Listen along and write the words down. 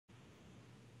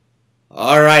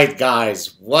All right,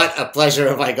 guys, what a pleasure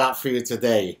have I got for you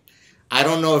today. I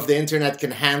don't know if the internet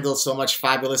can handle so much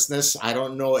fabulousness. I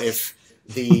don't know if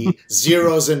the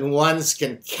zeros and ones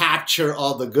can capture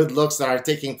all the good looks that are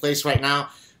taking place right now.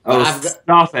 But Oh, I've got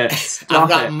stop it. I've Stop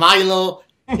got it. Milo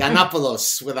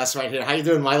Yiannopoulos with us right here. How you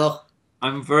doing, Milo?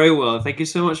 I'm very well. Thank you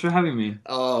so much for having me.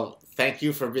 Oh, thank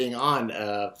you for being on.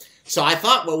 So I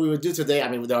thought what we would do today, I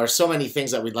mean, there are so many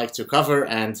things that we'd like to cover,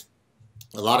 and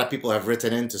a lot of people have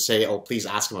written in to say, oh, please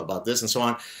ask him about this and so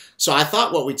on. So I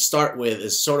thought what we'd start with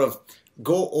is sort of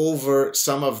go over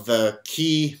some of the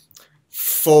key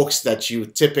folks that you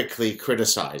typically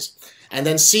criticize and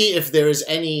then see if there is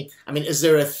any, I mean, is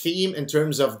there a theme in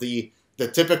terms of the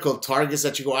typical targets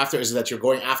that you go after? Is it that you're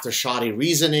going after shoddy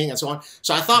reasoning and so on?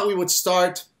 So I thought we would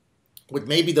start with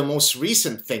maybe the most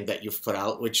recent thing that you've put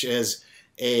out, which is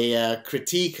a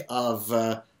critique of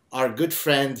our good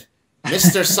friend,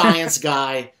 Mr. Science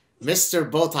Guy, Mr.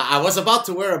 Bowtie. I was about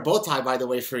to wear a bow tie, by the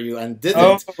way, for you, and Oh,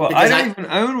 didn't well, I because don't even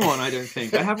own one, I don't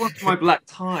think. I have one for my black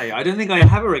tie. I don't think I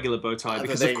have a regular bow tie but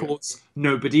because, there of you go. course,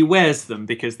 nobody wears them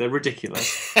because they're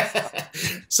ridiculous.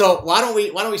 So why don't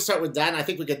we start with that? And I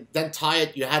think we could then tie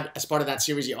it. You had, as part of that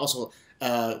series, you also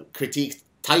critiqued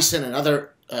Tyson and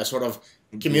other sort of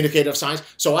communicative science.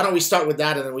 So why don't we start with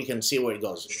that, and then we can see where it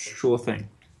goes. Sure thing.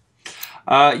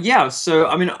 Yeah, so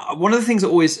I mean, one of the things that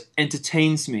always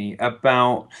entertains me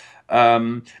about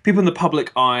people in the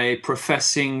public eye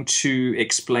professing to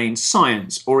explain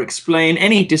science or explain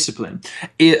any discipline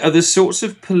are the sorts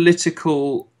of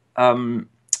political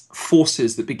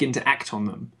forces that begin to act on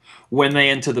them when they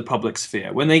enter the public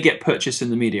sphere, when they get purchased in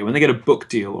the media, when they get a book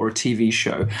deal or a TV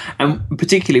show, and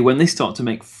particularly when they start to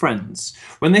make friends.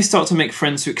 When they start to make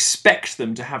friends who expect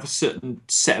them to have a certain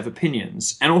set of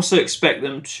opinions and also expect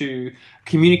them to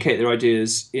communicate their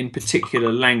ideas in particular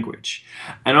language.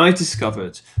 And I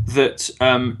discovered that,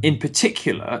 in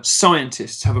particular,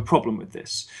 scientists have a problem with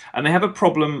this. And they have a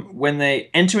problem when they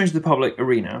enter into the public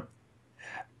arena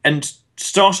and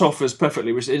start off as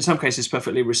perfectly, in some cases,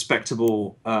 perfectly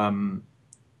respectable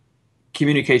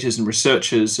communicators and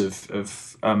researchers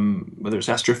of whether it's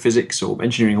astrophysics or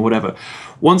engineering or whatever.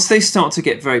 Once they start to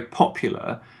get very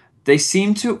popular, they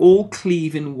seem to all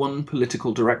cleave in one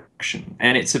political direction,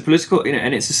 and it's a political,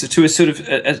 and it's to a sort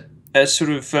of a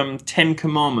sort of 10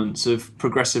 commandments of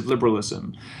progressive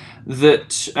liberalism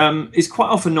that is quite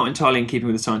often not entirely in keeping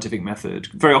with the scientific method,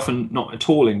 very often not at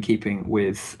all in keeping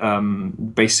with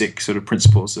basic sort of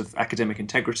principles of academic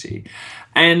integrity,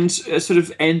 and sort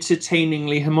of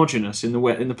entertainingly homogenous in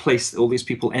the place that all these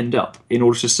people end up in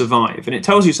order to survive. And it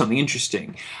tells you something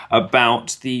interesting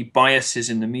about the biases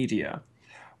in the media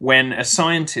when a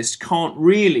scientist can't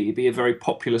really be a very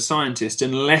popular scientist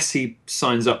unless he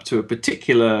signs up to a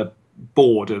particular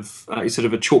board of sort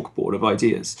of a chalkboard of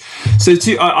ideas. So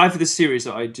I have this series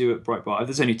that I do at Breitbart.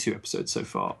 There's only 2 episodes so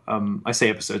far. I say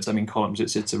episodes, I mean columns.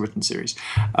 It's a written series.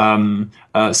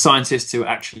 Scientists who are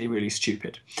actually really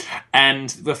stupid. And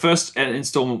the first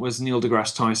installment was Neil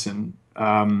deGrasse Tyson,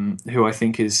 who I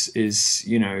think is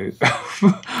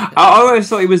I always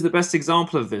thought he was the best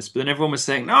example of this, but then everyone was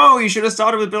saying, no, you should have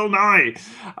started with Bill Nye.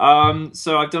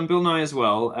 So I've done Bill Nye as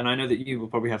well, and I know that you will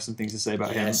probably have some things to say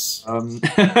about Yes. him.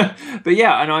 But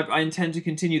yeah, and I intend to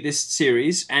continue this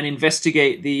series and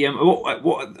investigate the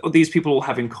what these people all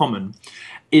have in common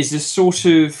is a sort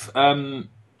of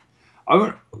I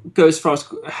won't go as far as,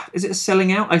 is it a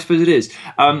selling out? I suppose it is.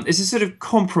 It's a sort of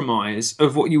compromise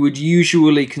of what you would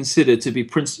usually consider to be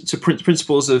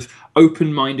principles of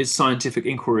open-minded scientific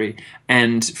inquiry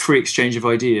and free exchange of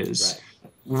ideas.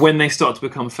 Right. When they start to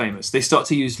become famous, they start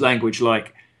to use language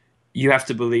like, you have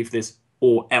to believe this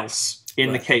or else,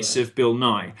 in the case of Bill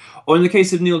Nye. Or in the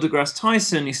case of Neil deGrasse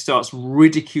Tyson, he starts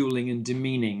ridiculing and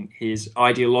demeaning his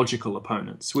ideological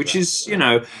opponents, which is,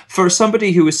 for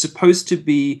somebody who is supposed to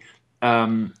be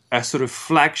a sort of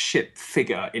flagship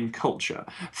figure in culture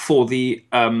for the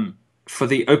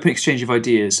open exchange of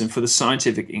ideas and for the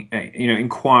scientific,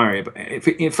 inquiry,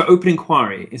 for open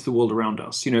inquiry into the world around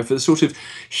us, for the sort of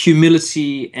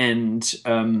humility and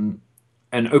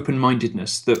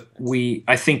open-mindedness that we,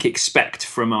 I think, expect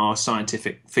from our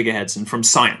scientific figureheads and from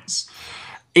science.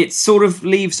 It sort of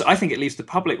I think it leaves the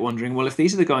public wondering, well, if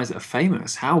these are the guys that are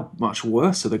famous, how much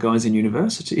worse are the guys in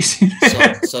universities?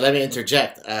 So let me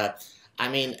interject.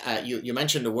 You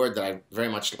mentioned a word that I very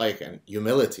much like, and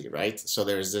humility, right? So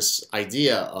there's this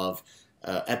idea of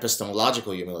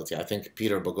epistemological humility. I think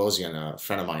Peter Boghossian, a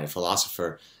friend of mine, a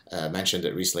philosopher, mentioned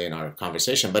it recently in our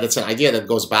conversation. But it's an idea that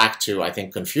goes back to, I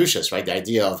think, Confucius, right? The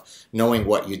idea of knowing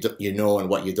what you know and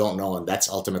what you don't know, and that's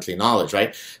ultimately knowledge,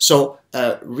 right? So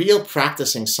real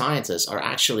practicing scientists are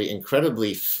actually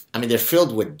incredibly, I mean, they're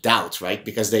filled with doubt, right?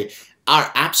 Because they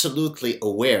are absolutely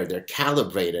aware, they're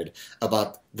calibrated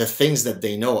about the things that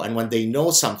they know. And when they know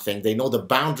something, they know the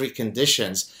boundary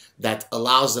conditions that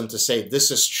allows them to say, this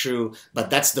is true, but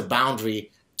that's the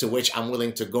boundary to which I'm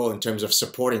willing to go in terms of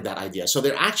supporting that idea. So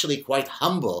they're actually quite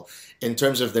humble in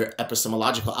terms of their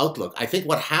epistemological outlook. I think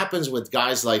what happens with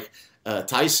guys like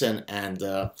Tyson and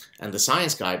the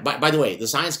science guy, by the way, the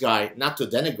science guy, not to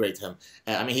denigrate him,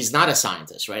 I mean, he's not a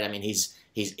scientist, right? I mean,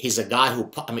 he's a guy who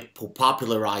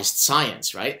popularized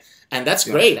science, right? And that's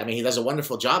great. I mean, he does a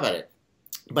wonderful job at it.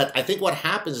 But I think what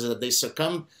happens is that they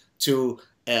succumb to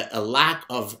a lack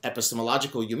of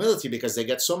epistemological humility because they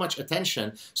get so much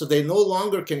attention, so they no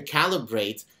longer can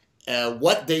calibrate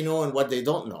what they know and what they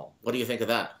don't know. What do you think of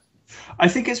that? I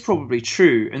think it's probably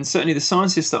true, and certainly the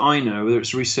scientists that I know, whether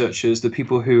it's researchers, the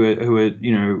people who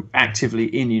are actively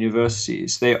in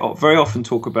universities, they very often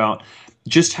talk about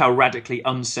just how radically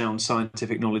unsound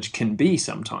scientific knowledge can be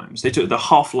sometimes. They took the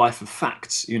half-life of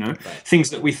facts, things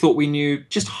that we thought we knew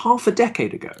just half a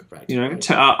decade ago,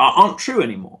 aren't true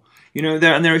anymore.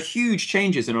 There are huge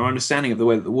changes in our understanding of the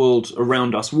way that the world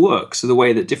around us works, so the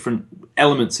way that different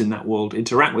elements in that world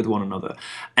interact with one another,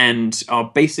 and our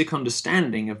basic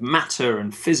understanding of matter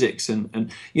and physics,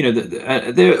 and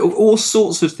there are all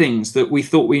sorts of things that we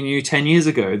thought we knew 10 years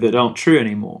ago that aren't true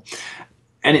anymore.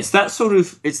 And it's that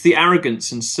it's the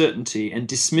arrogance and certainty and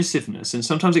dismissiveness, and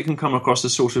sometimes it can come across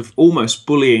as sort of almost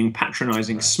bullying,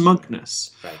 patronizing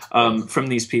smugness from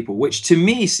these people, which to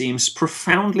me seems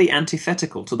profoundly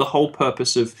antithetical to the whole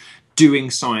purpose of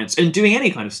doing science and doing any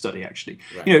kind of study, actually.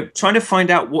 Trying to find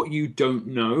out what you don't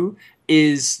know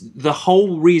is the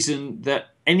whole reason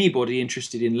that anybody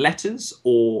interested in letters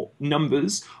or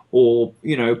numbers or,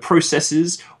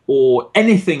 processes or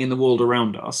anything in the world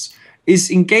around us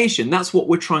is engaged in. That's what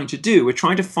we're trying to do. We're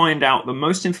trying to find out the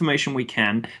most information we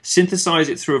can, synthesize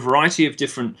it through a variety of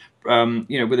different,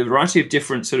 with a variety of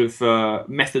different sort of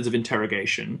methods of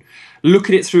interrogation, look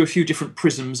at it through a few different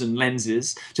prisms and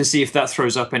lenses to see if that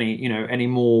throws up any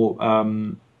more,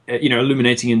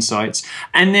 illuminating insights,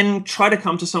 and then try to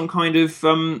come to some kind of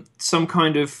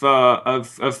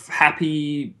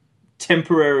happy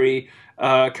temporary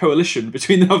coalition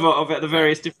between the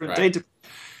various different data.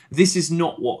 This is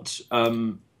not what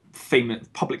famous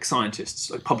public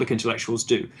scientists, like public intellectuals,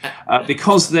 do,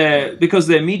 because their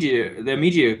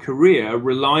media career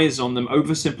relies on them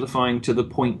oversimplifying to the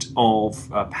point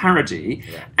of parody,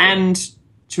 and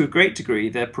to a great degree,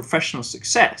 their professional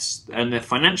success and their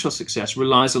financial success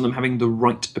relies on them having the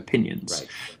right opinions.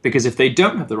 Because if they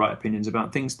don't have the right opinions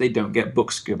about things, they don't get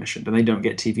books commissioned and they don't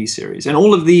get TV series. And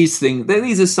all of these things,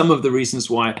 these are some of the reasons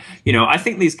why, I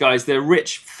think these guys, they're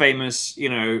rich, famous,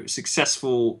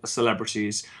 successful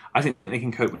celebrities. I think they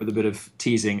can cope with a bit of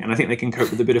teasing, and I think they can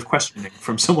cope with a bit of questioning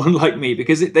from someone like me,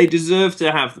 because they deserve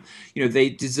to have, they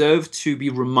deserve to be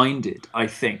reminded, I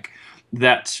think,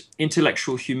 that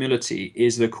intellectual humility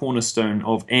is the cornerstone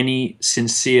of any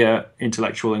sincere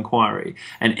intellectual inquiry,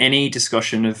 and any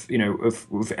discussion of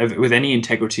with any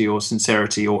integrity or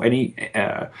sincerity or any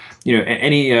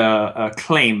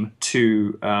claim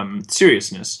to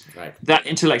seriousness. That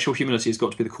intellectual humility has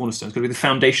got to be the cornerstone. It's got to be the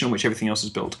foundation on which everything else is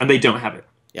built, and they don't have it.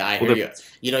 Yeah, I hear you.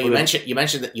 You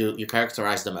mentioned that you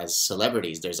characterize them as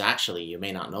celebrities. There's actually, you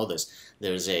may not know this,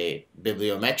 there's a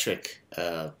bibliometric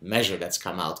measure that's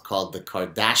come out called the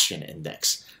Kardashian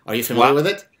Index. Are you familiar with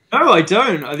it? No, I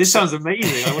don't. This sounds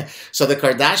amazing. So the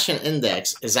Kardashian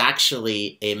Index is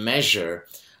actually a measure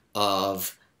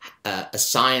of a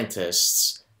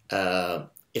scientist's,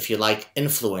 if you like,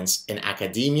 influence in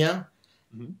academia,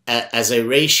 as a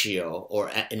ratio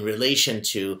or in relation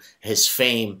to his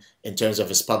fame in terms of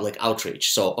his public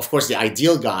outreach. So, of course, the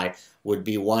ideal guy would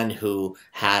be one who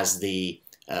has the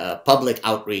public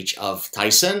outreach of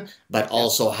Tyson, but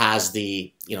also has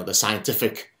the the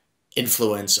scientific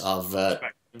influence of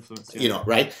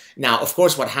right now. Of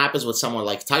course, what happens with someone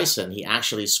like Tyson, he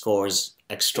actually scores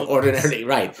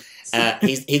extraordinarily.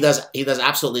 He does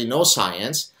absolutely no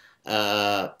science,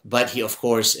 but he of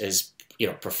course is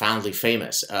profoundly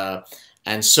famous,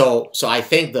 and so I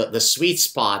think the sweet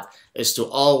spot is to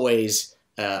always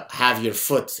have your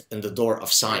foot in the door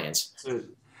of science.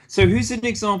 So who's an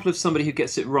example of somebody who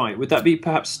gets it right? Would that be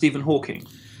perhaps Stephen Hawking?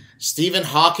 Stephen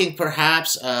Hawking,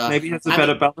 perhaps. Maybe that's a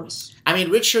better balance. I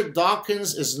mean, Richard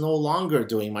Dawkins is no longer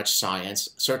doing much science.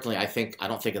 Certainly, I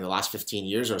don't think in the last 15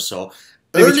 years or so.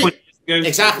 Maybe 20 years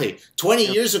Exactly. 20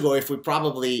 years ago,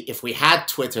 if we had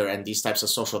Twitter and these types of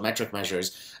social metric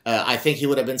measures, I think he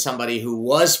would have been somebody who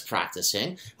was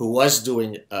practicing, who was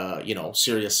doing,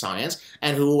 serious science,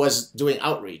 and who was doing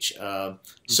outreach.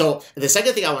 So the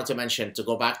second thing I want to mention, to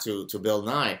go back to Bill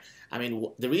Nye, I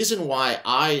mean, the reason why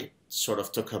I sort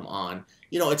of took him on,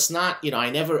 it's not, I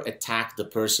never attacked the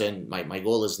person. My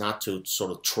goal is not to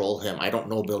sort of troll him. I don't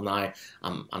know Bill Nye.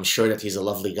 I'm sure that he's a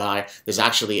lovely guy. There's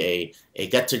actually a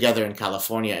get-together in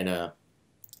California in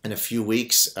a few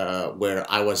weeks where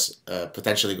I was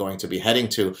potentially going to be heading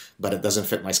to, but it doesn't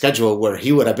fit my schedule, where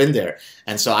he would have been there.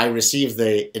 And so I received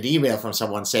an email from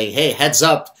someone saying, hey, heads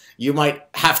up, you might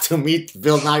have to meet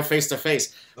Bill Nye face to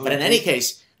face. But in any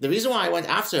case, the reason why I went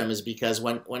after him is because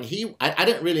when I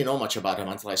didn't really know much about him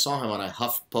until I saw him on a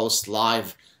HuffPost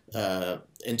Live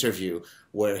interview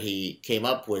where he came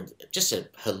up with just a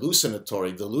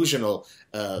hallucinatory, delusional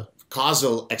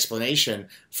causal explanation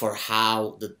for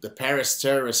how the Paris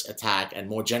terrorist attack and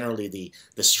more generally the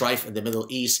strife in the Middle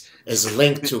East is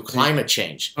linked to climate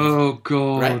change. Oh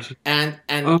God! Right? And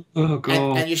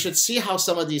God. And you should see how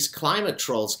some of these climate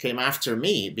trolls came after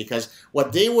me, because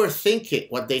what they were thinking,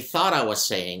 what they thought I was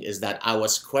saying, is that I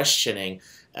was questioning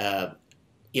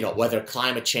whether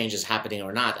climate change is happening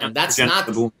or not. And that's not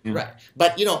right.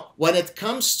 But, when it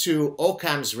comes to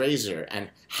Occam's razor and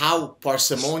how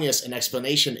parsimonious an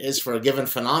explanation is for a given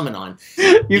phenomenon,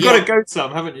 you've got to go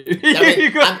some, haven't you?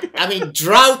 The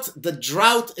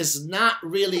drought is not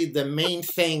really the main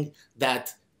thing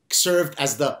that served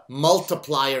as the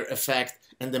multiplier effect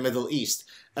in the Middle East.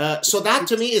 So that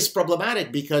to me is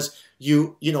problematic, because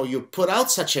you put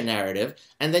out such a narrative,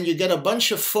 and then you get a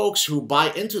bunch of folks who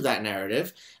buy into that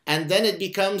narrative, and then it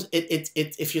becomes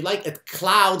if you like, it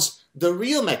clouds the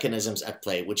real mechanisms at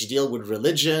play, which deal with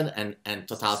religion and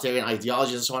totalitarian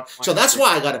ideologies and so on. So that's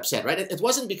why I got upset, right? It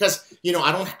wasn't because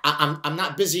I'm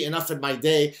not busy enough in my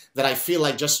day that I feel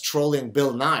like just trolling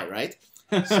Bill Nye, right?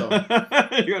 So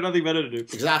you got nothing better to do.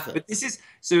 Exactly. But this is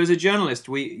so. As a journalist,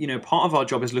 part of our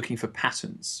job is looking for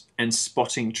patterns and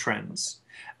spotting trends.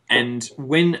 And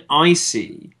when I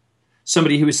see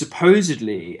somebody who is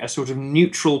supposedly a sort of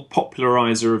neutral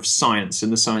popularizer of science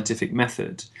and the scientific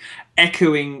method,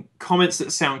 echoing comments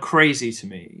that sound crazy to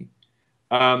me,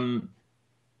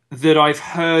 that I've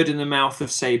heard in the mouth of,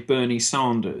 say, Bernie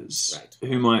Sanders, right,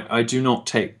 whom I do not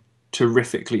take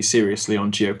terrifically seriously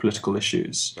on geopolitical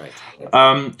issues. Right.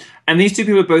 And these two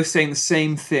people are both saying the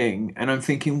same thing, and I'm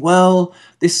thinking, well,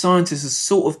 this scientist has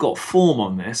sort of got form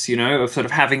on this, of sort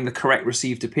of having the correct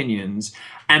received opinions,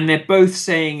 and they're both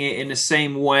saying it in the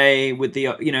same way, with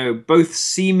the both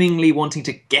seemingly wanting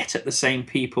to get at the same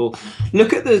people.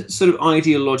 Look at the sort of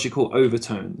ideological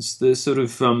overtones, the sort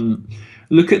of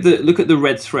look at the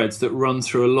red threads that run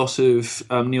through a lot of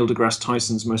Neil deGrasse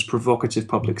Tyson's most provocative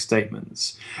public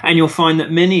statements, and you'll find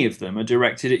that many of them are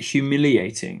directed at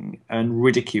humiliating and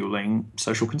ridiculing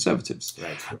social conservatives,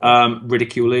 right.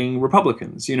 Ridiculing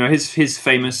Republicans. His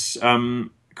famous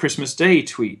Christmas Day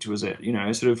tweet, was it?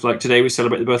 Sort of like, today we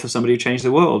celebrate the birth of somebody who changed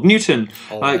the world, Newton.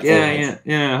 Yeah.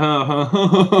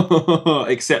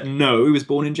 Except no, he was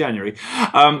born in January.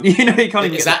 He can't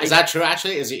even. Is that true?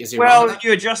 Actually, is he? Well,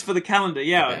 you adjust for the calendar.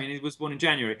 Yeah, okay. I mean, he was born in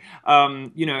January.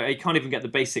 He can't even get the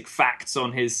basic facts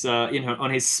on his, on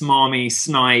his smarmy,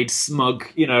 snide, smug,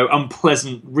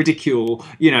 unpleasant ridicule.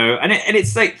 And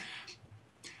it's like,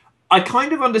 I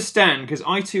kind of understand, because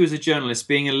I too, as a journalist,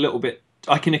 being a little bit,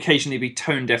 I can occasionally be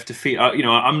tone deaf to feel.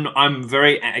 I'm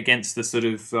very against the sort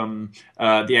of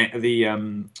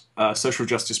the social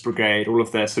justice brigade, all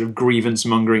of their sort of grievance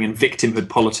mongering and victimhood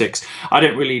politics. I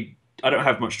don't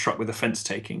have much truck with offence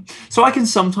taking, so I can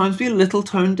sometimes be a little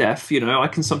tone deaf. I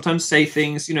can sometimes say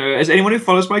things. As anyone who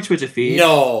follows my Twitter feed,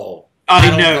 no.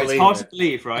 I know, it's hard to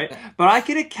believe, right? But I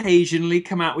can occasionally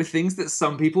come out with things that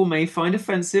some people may find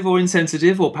offensive or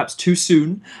insensitive, or perhaps too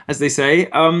soon, as they say.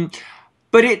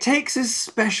 But it takes a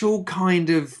special kind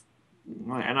of,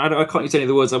 and I can't use any of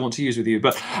the words I want to use with you,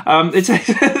 but it takes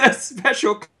a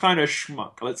special kind of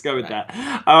schmuck. Let's go with that.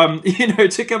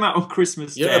 To come out on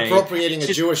Christmas Day. You're appropriating a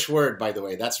Jewish word, by the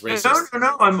way. That's racist.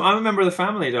 No. I'm a member of the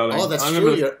family, darling. Oh, that's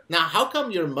true. Now, how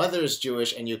come your mother's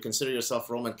Jewish and you consider yourself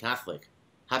Roman Catholic?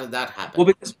 How did that happen? Well,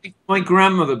 because my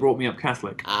grandmother brought me up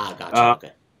Catholic. Ah, gotcha.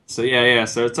 Okay. So yeah,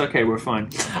 so it's okay, we're fine.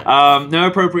 No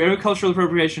cultural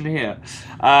appropriation here.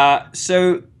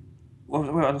 So,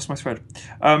 well, I lost my thread.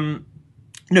 No,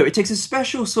 it takes a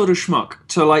special sort of schmuck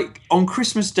to, like, on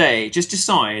Christmas Day, just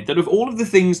decide that of all of the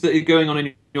things that are going on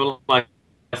in your life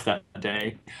that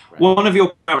day, right, one of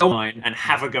your line and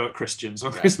have a go at Christians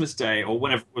on Christmas Day, or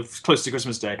whenever it's close to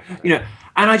Christmas Day, and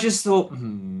I just thought,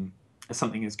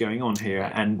 something is going on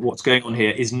here, and what's going on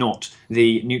here is not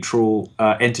the neutral,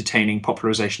 entertaining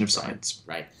popularization of science.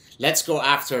 Right. Let's go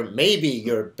after maybe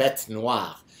your bête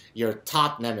noire, your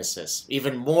top nemesis,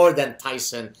 even more than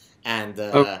Tyson and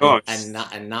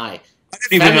Nye. I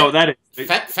don't even know what that is.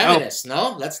 Feminists,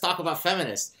 no? Let's talk about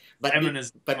feminists.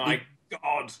 Feminists, my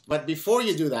God. But before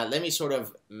you do that, let me sort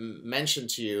of mention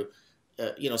to you,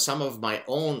 some of my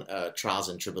own trials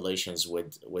and tribulations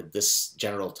with this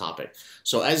general topic.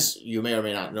 So as you may or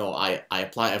may not know, I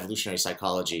apply evolutionary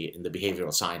psychology in the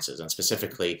behavioral sciences, and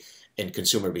specifically in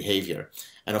consumer behavior.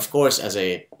 And of course, as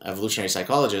a evolutionary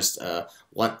psychologist,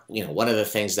 one of the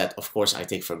things that, of course, I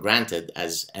take for granted,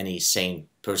 as any sane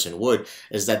person would,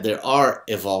 is that there are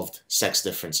evolved sex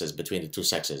differences between the two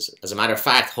sexes. As a matter of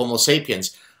fact, Homo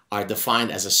sapiens are defined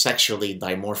as a sexually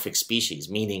dimorphic species,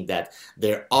 meaning that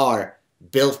there are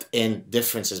built-in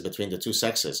differences between the two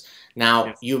sexes. Now,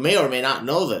 yes, you may or may not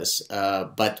know this,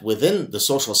 but within the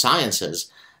social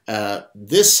sciences,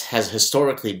 this has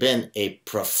historically been a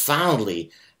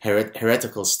profoundly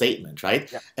heretical statement,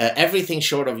 right? Yeah. Everything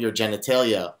short of your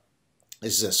genitalia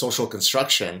is a social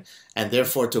construction, and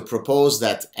therefore to propose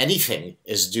that anything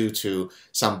is due to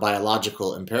some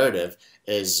biological imperative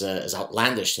is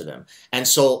outlandish to them. And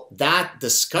so that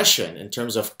discussion in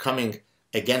terms of coming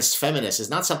against feminists is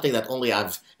not something that only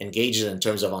I've engaged in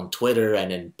terms of on Twitter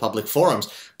and in public forums,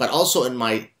 but also in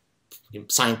my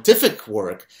scientific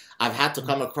work. I've had to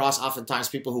come across oftentimes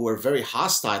people who were very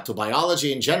hostile to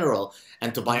biology in general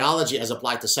and to biology as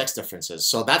applied to sex differences.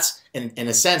 So that's, in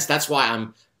a sense, that's why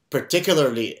I'm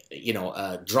particularly,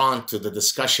 drawn to the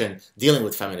discussion dealing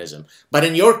with feminism. But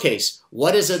in your case,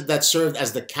 what is it that served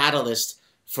as the catalyst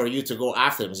for you to go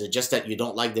after them? Is it just that you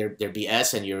don't like their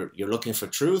BS and you're looking for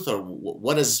truth, or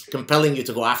what is compelling you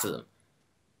to go after them?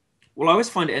 Well, I always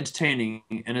find it entertaining,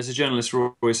 and as a journalist,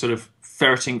 we're always sort of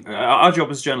ferreting. Our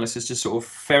job as journalists is to sort of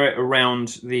ferret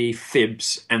around the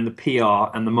fibs and the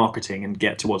PR and the marketing and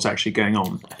get to what's actually going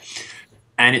on.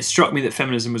 And it struck me that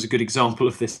feminism was a good example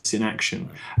of this in action.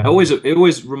 It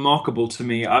always remarkable to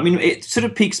me. I mean, it sort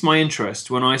of piques my interest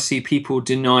when I see people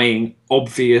denying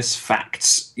obvious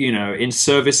facts, in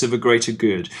service of a greater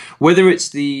good. Whether it's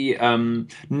the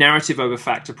narrative over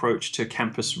fact approach to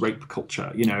campus rape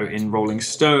culture, in Rolling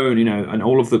Stone, and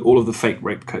all of the fake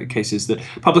rape cases that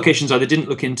publications either didn't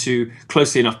look into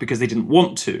closely enough because they didn't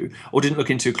want to, or did look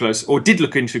into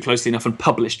closely enough and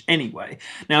published anyway.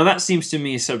 Now that seems to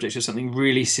me a subject of something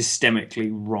really systemically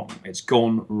wrong. It's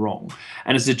gone wrong.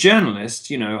 And as a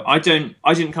journalist, I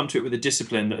didn't come to it with a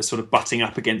discipline that is sort of butting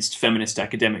up against feminist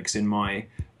academics in my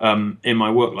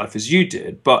work life as you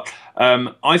did, but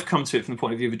I've come to it from the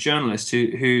point of view of a journalist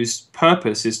whose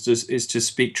purpose is to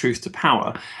speak truth to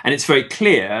power. And it's very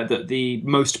clear that the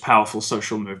most powerful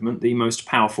social movement, the most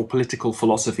powerful political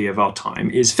philosophy of our time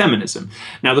is feminism.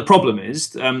 Now the problem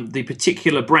is the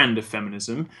particular brand of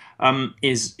feminism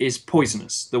is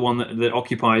poisonous. The one that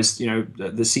occupies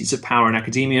the seats of power in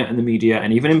academia and the media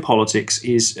and even in politics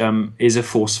is a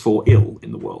force for ill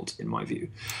in the world, in my view.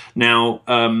 Now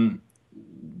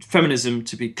feminism,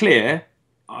 to be clear,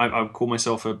 I would call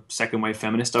myself a second-wave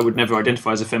feminist. I would never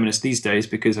identify as a feminist these days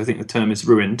because I think the term is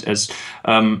ruined, as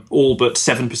all but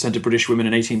 7% of British women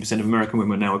and 18% of American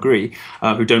women now agree,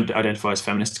 who don't identify as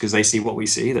feminists because they see what we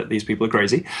see, that these people are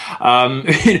crazy.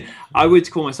 I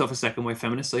would call myself a second-wave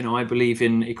feminist. I believe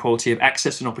in equality of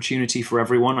access and opportunity for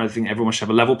everyone. I think everyone should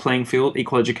have a level playing field,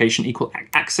 equal education, equal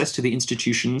access to the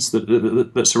institutions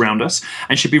that surround us,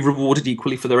 and should be rewarded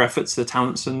equally for their efforts, their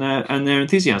talents, and their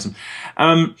enthusiasm.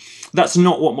 That's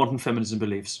not what modern feminism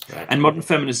believes. Right. And modern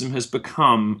feminism has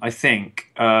become, I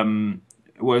think,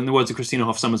 well, in the words of Christina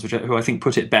Hoff Sommers, who I think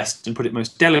put it best and put it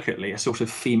most delicately, a sort of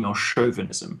female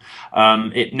chauvinism.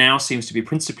 It now seems to be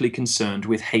principally concerned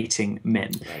with hating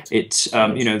men. Right. It's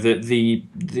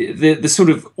the sort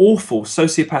of awful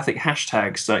sociopathic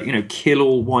hashtags like kill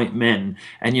all white men,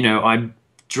 and I'm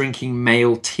drinking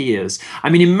male tears. I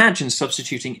mean, imagine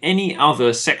substituting any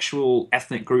other sexual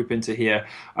ethnic group into here,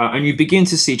 and you begin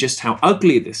to see just how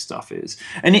ugly this stuff is.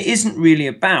 And it isn't really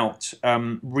about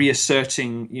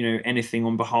reasserting, anything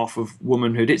on behalf of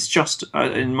womanhood. It's just,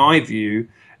 in my view,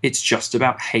 it's just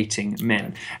about hating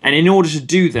men. And in order to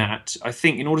do that, I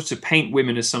think, in order to paint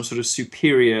women as some sort of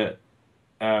superior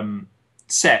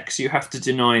sex, you have to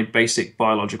deny basic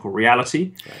biological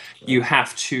reality. Right. You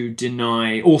have to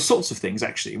deny all sorts of things,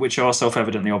 actually, which are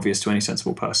self-evidently obvious to any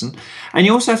sensible person. And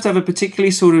you also have to have a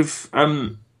particularly sort of,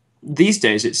 these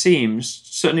days it seems,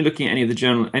 certainly looking at any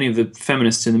of the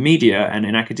feminists in the media and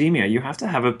in academia, you have to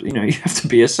have you have to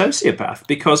be a sociopath,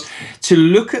 because to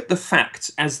look at the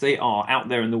facts as they are out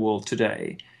there in the world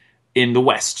today, in the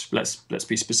West, let's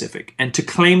be specific, and to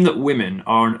claim that women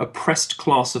are an oppressed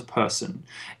class of person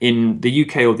in the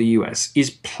UK or the US is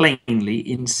plainly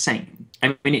insane.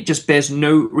 I mean, it just bears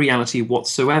no reality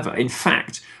whatsoever. In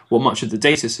fact, what much of the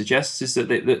data suggests is that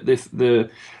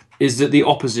the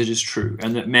opposite is true,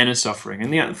 and that men are suffering.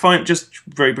 And just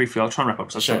very briefly, I'll try and wrap up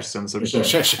because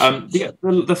I've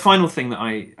the final thing that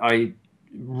I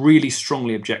really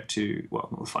strongly object to, well,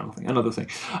 not the final thing, another thing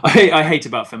I hate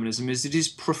about feminism is it is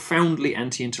profoundly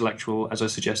anti-intellectual, as I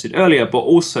suggested earlier, but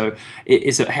also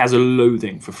it has a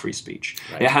loathing for free speech.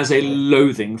 Right. It has a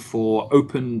loathing for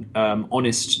open,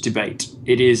 honest debate.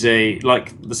 It is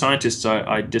like the scientists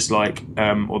I dislike,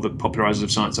 or the popularizers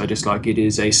of science I dislike, it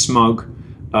is a smug,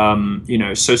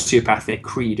 sociopathic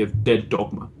creed of dead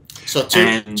dogma. So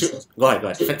go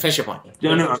ahead. Finish your point.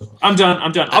 No, I'm done.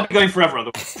 I'll be going forever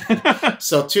otherwise.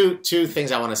 So two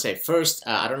things I want to say. First,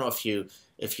 I don't know if you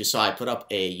saw, I put up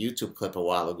a YouTube clip a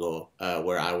while ago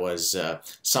where I was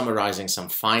summarizing some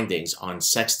findings on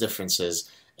sex differences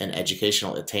in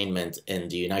educational attainment in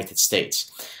the United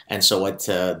States. And so what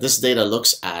this data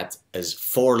looks at is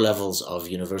 4 levels of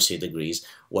university degrees,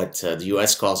 what the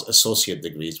US calls associate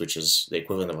degrees, which is the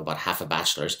equivalent of about half a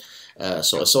bachelor's.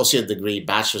 So associate degree,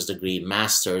 bachelor's degree,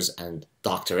 master's, and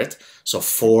doctorate. So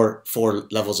four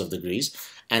levels of degrees.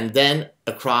 And then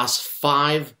across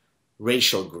 5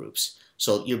 racial groups.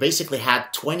 So you basically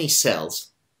had 20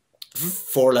 cells,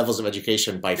 4 levels of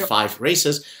education by 5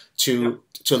 races, to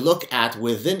look at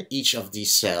within each of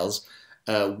these cells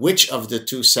which of the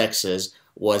 2 sexes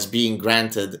was being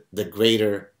granted the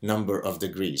greater number of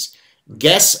degrees.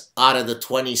 Guess out of the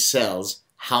 20 cells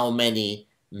how many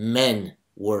men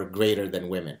were greater than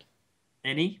women?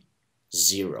 Any?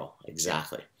 0,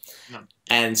 exactly. None.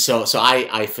 And so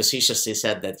I facetiously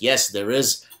said that yes, there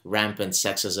is rampant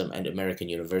sexism in American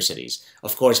universities.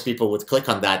 Of course, people would click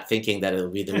on that thinking that it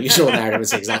would be the usual narrative.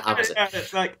 It's the exact opposite.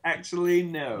 It's like, actually,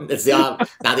 no. It's now,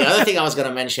 the other thing I was going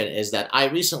to mention is that I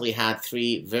recently had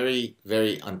 3 very,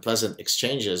 very unpleasant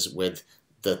exchanges with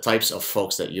the types of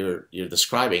folks that you're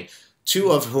describing,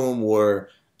 2 of whom were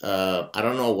I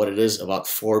don't know what it is about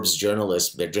Forbes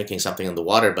journalists. They're drinking something in the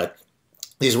water, but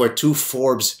these were 2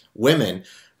 Forbes women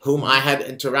whom I had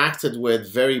interacted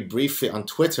with very briefly on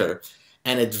Twitter,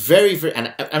 and it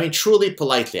and I mean truly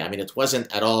politely. I mean, it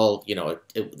wasn't at all,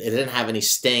 it didn't have any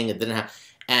sting. It didn't have,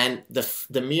 and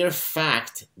the mere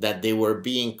fact that they were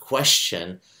being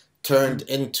questioned turned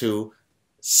into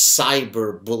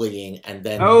cyberbullying, and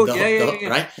then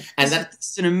right, and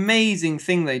that's an amazing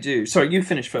thing they do. Sorry, you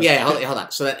finish first. Yeah, hold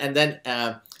on. So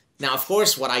now, of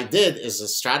course, what I did is a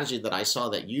strategy that I saw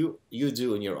that you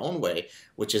do in your own way,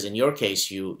 which is in your case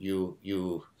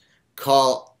you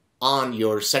call on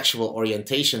your sexual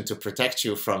orientation to protect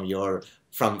you from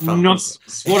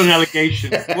nonsense. What an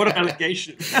allegation! What an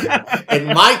allegation! In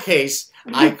my case,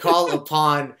 I call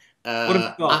upon.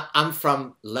 I'm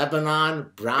from Lebanon,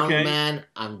 brown man,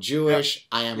 I'm Jewish,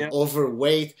 I am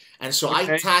overweight, and so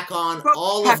I tack on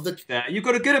all of the... You've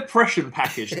got a good oppression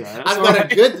package there. I've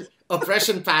got a good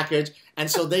oppression package, and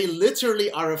so they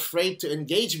literally are afraid to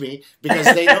engage me because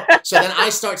they don't... So then I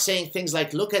start saying things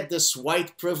like, look at this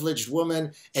white privileged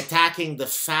woman attacking the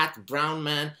fat brown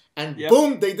man, and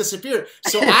boom, they disappear.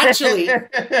 So actually,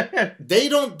 they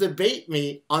don't debate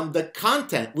me on the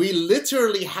content. We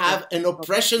literally have an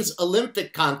oppressions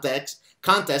Olympic contest.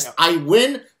 I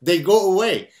win, they go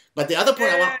away. But the other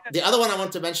point the other one I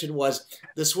want to mention was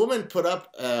this woman put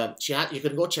up. You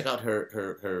can go check out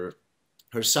her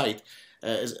site.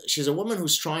 She's a woman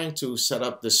who's trying to set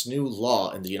up this new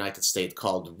law in the United States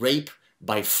called rape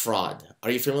by fraud.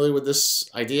 Are you familiar with this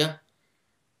idea?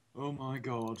 Oh my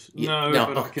God! No,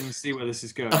 but I can see where this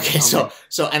is going. Okay,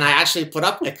 and I actually put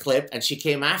up a clip, and she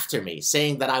came after me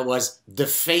saying that I was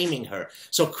defaming her.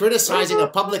 So criticizing a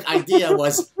public idea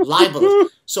was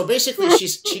libelous. So basically,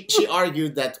 she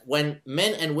argued that when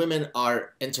men and women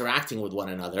are interacting with one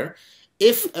another,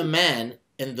 if a man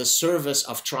in the service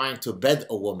of trying to bed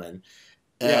a woman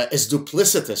is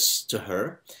duplicitous to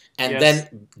her, and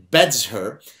then beds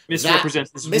her,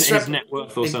 misrepresents his net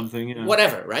worth or something,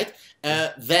 whatever, right?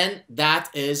 Then that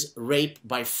is rape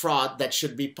by fraud that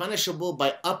should be punishable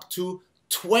by up to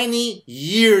 20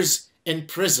 years in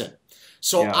prison.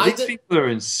 So these people are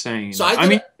insane. So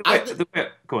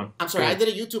go on. I'm sorry. I did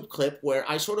a YouTube clip where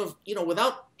I sort of,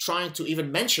 without trying to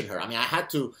even mention her. I mean, I had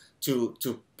to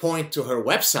point to her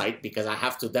website because I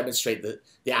have to demonstrate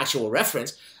the actual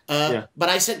reference. But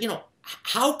I said,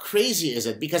 how crazy is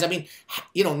it? Because, I mean,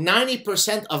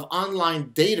 90% of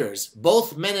online daters,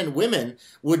 both men and women,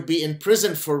 would be in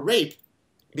prison for rape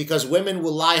because women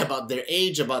will lie about their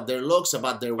age, about their looks,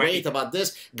 about their weight, about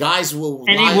this. Guys will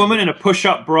any lie. Woman in a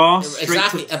push-up bra,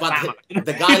 exactly, about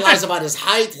the guy lies about his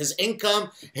height, his income,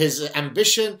 his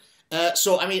ambition.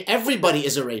 So, I mean, everybody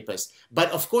is a rapist.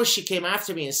 But, of course, she came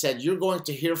after me and said, you're going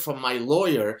to hear from my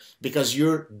lawyer because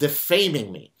you're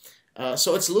defaming me.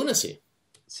 So it's lunacy.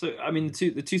 So, I mean,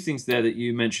 the two things there that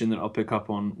you mentioned that I'll pick up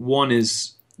on. One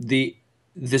is the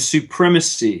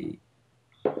supremacy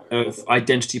of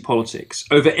identity politics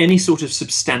over any sort of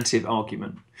substantive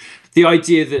argument. The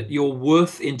idea that your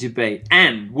worth in debate,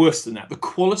 and worse than that, the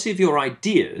quality of your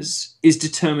ideas is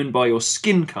determined by your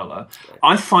skin color.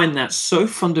 I find that so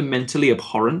fundamentally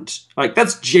abhorrent. Like,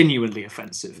 that's genuinely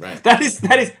offensive. Right. That is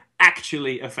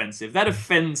actually offensive. That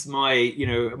offends my,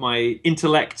 my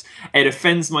intellect. It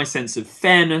offends my sense of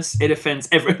fairness. It offends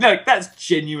everything. Like, that's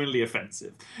genuinely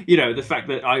offensive. The fact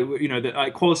that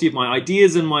the quality of my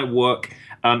ideas and my work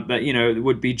that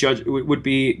would be judged, would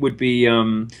be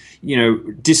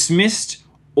dismissed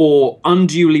or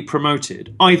unduly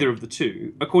promoted, either of the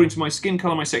two, according to my skin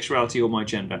color, my sexuality, or my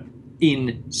gender.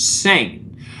 Insane.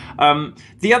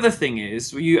 The other thing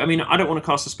is, I don't want to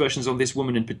cast aspersions on this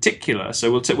woman in particular,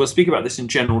 so we'll speak about this in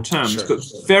general terms. Sure. But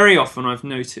very often I've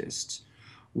noticed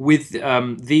with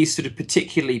these sort of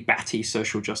particularly batty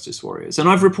social justice warriors, and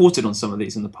I've reported on some of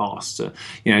these in the past.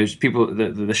 People,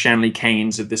 the Shanley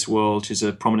Caines of this world, who's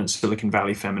a prominent Silicon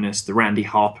Valley feminist, the Randy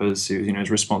Harpers, who is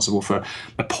responsible for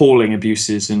appalling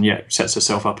abuses and yet sets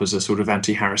herself up as a sort of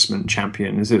anti-harassment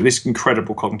champion. There's this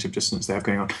incredible cognitive dissonance they have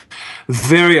going on.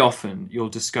 Very often you'll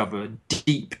discover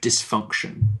deep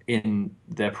dysfunction in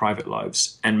their private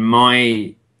lives, and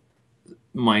my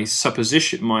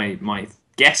supposition, my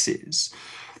guess is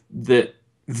that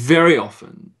very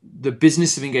often the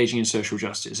business of engaging in social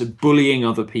justice, of bullying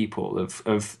other people, of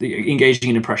engaging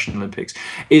in oppression Olympics,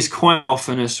 is quite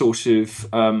often a sort of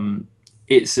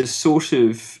it's a sort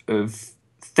of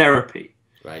therapy,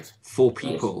 right, for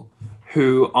people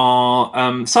who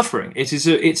are suffering. It's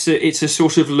a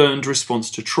sort of learned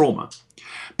response to trauma,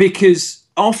 because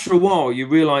after a while you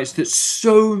realise that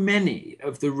so many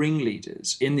of the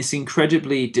ringleaders in this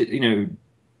incredibly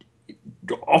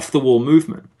off the wall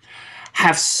movement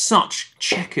have such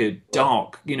checkered,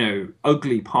 dark,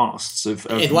 ugly pasts of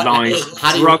lies.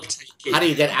 How do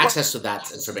you get access to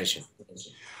that information?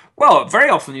 Well, very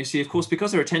often you see, of course,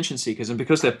 because they're attention seekers and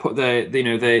because they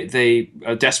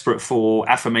are desperate for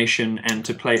affirmation and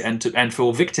to play and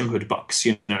for victimhood bucks.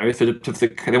 If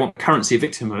they want currency of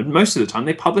victimhood, most of the time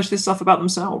they publish this stuff about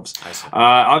themselves.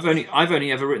 I've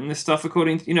only ever written this stuff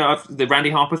according to the Randy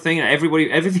Harper thing.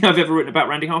 Everything I've ever written about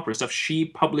Randy Harper is stuff she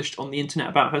published on the internet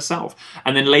about herself,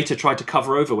 and then later tried to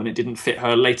cover over when it didn't fit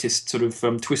her latest sort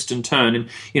of twist and turn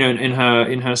in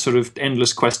her sort of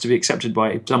endless quest to be accepted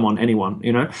by anyone.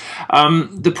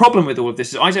 The problem with all of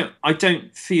this is I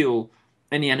don't feel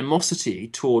any animosity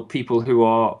toward people who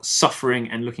are suffering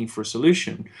and looking for a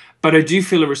solution, but I do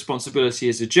feel a responsibility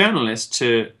as a journalist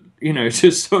to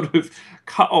sort of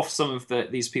cut off some of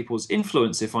these people's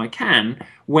influence, if I can,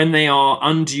 when they are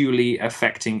unduly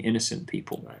affecting innocent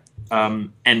people. Right.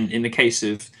 And in the case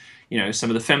of some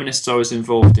of the feminists I was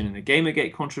involved in the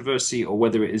Gamergate controversy, or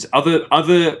whether it is other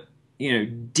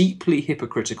deeply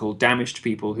hypocritical, damaged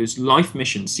people whose life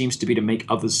mission seems to be to make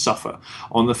others suffer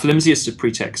on the flimsiest of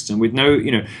pretexts, and with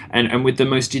and with the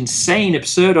most insane,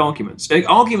 absurd arguments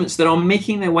that are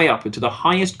making their way up into the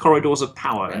highest corridors of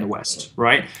power in the West.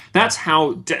 Right? That's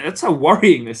how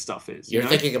worrying this stuff is. You're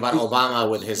thinking about Obama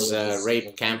with his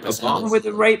rape campus. Obama with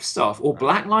the rape stuff, or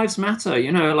Black Lives Matter.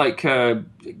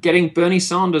 Getting Bernie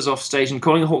Sanders off stage and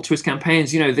calling a halt to his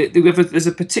campaigns. There's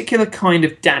a particular kind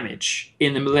of damage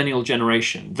in the millennial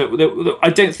generation that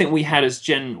I don't think we had as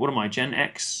Gen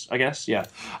X, I guess. Yeah.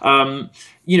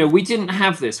 We didn't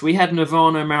have this. We had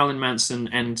Nirvana, Marilyn Manson,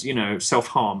 and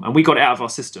self-harm, and we got it out of our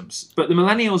systems. But the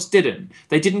millennials didn't.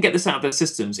 They didn't get this out of their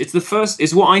systems. It's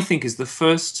what I think is the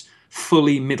first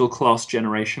fully middle-class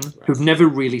generation who've never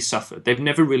really suffered. They've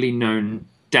never really known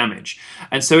damage,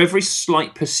 and so every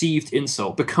slight perceived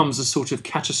insult becomes a sort of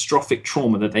catastrophic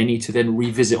trauma that they need to then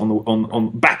revisit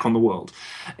back on the world.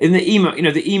 In the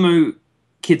emo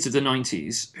kids of the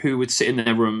 90s who would sit in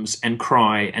their rooms and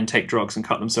cry and take drugs and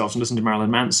cut themselves and listen to Marilyn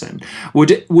Manson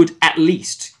would at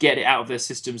least get it out of their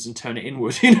systems and turn it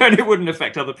inward, and it wouldn't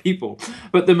affect other people.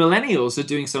 But the millennials are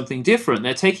doing something different.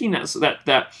 They're taking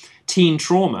that teen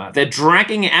trauma, they're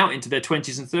dragging it out into their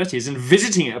 20s and 30s and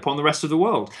visiting it upon the rest of the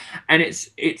world. And it's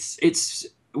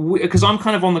because I'm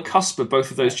kind of on the cusp of both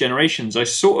of those generations. I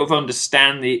sort of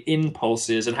understand the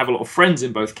impulses and have a lot of friends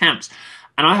in both camps.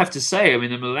 And I have to say, I mean,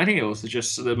 the millennials are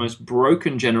just the most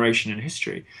broken generation in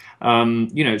history.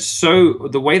 So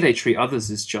the way they treat others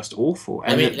is just awful.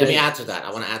 And let me add to that.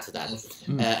 I want to add to that,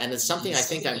 and it's something I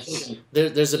think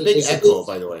there's a big echo.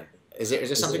 By the way, is there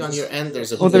something on your end?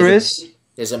 There's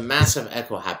a massive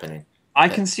echo happening. I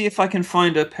can see if I can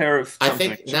find a pair of. I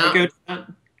think now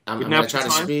I'm going to try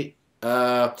to speak.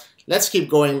 Let's keep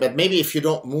going, but maybe if you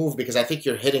don't move, because I think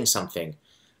you're hitting something.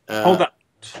 Hold that.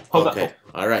 Okay.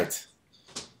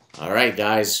 All right,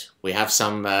 guys. We have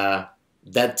some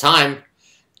dead time.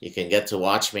 You can get to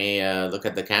watch me look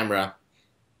at the camera.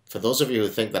 For those of you who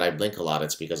think that I blink a lot,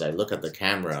 it's because I look at the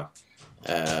camera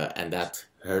and that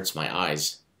hurts my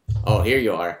eyes. Oh, here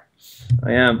you are.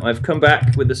 I am. I've come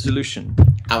back with a solution.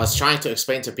 I was trying to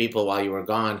explain to people while you were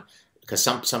gone, because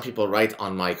some people write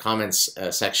on my comments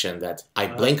section that I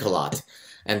blink a lot.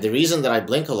 And the reason that I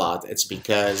blink a lot, it's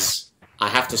because I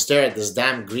have to stare at this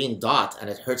damn green dot and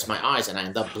it hurts my eyes and I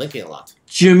end up blinking a lot.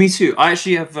 Yeah, me too. I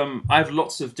actually have I have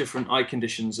lots of different eye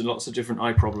conditions and lots of different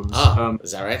eye problems. Oh,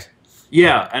 is that right?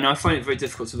 Yeah, and I find it very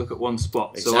difficult to look at one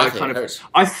spot. Exactly, so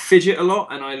I fidget a lot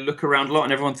and I look around a lot,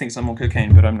 and everyone thinks I'm on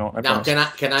cocaine, but I'm not. Now, can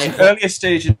I? It's an earlier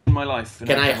stage in my life.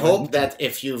 Can I hope that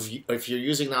if you're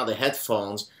using now the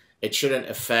headphones, it shouldn't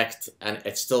affect, and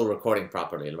it's still recording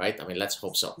properly, right? I mean, let's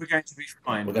hope so. We're going to be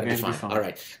fine. We're going to be fine. All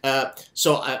right. So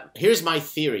here's my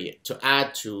theory to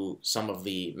add to some of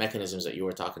the mechanisms that you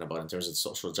were talking about in terms of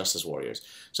social justice warriors.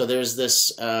 So there's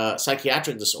this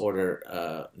psychiatric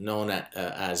disorder known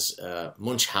as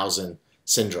Munchausen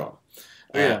syndrome.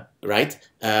 Right?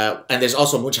 And there's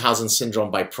also Munchausen syndrome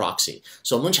by proxy.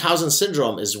 So Munchausen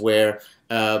syndrome is where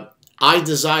I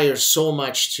desire so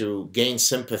much to gain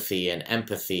sympathy and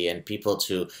empathy and people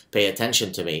to pay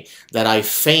attention to me that I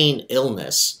feign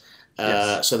illness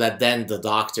so that then the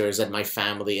doctors and my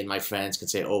family and my friends can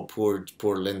say, oh, poor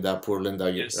Linda,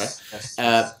 yes, right? Yes.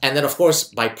 And then, of course,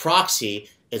 by proxy,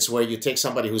 it's where you take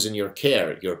somebody who's in your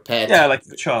care, your pet. Yeah, like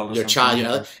your child. Your child, you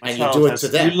know, and you do it to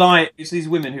them. You lie. It's these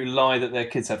women who lie that their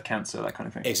kids have cancer, that kind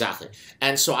of thing. Exactly.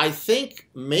 And so I think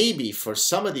maybe for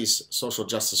some of these social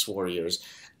justice warriors,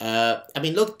 I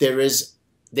mean, look, there is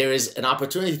an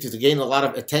opportunity to gain a lot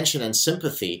of attention and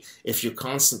sympathy if you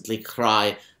constantly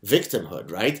cry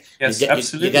victimhood, right? Yes,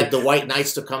 absolutely. You get the white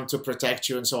knights to come to protect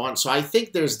you and so on. So I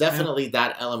think there's definitely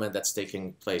that element that's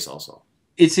taking place also.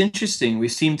 It's interesting. We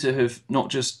seem to have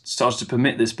not just started to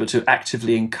permit this, but to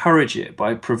actively encourage it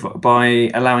by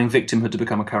allowing victimhood to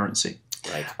become a currency.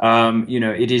 Right.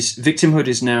 Victimhood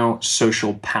is now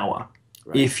social power.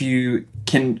 Right. If you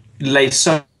can lay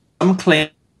some claim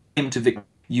to victim,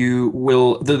 you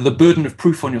will the burden of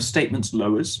proof on your statements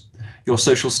lowers, your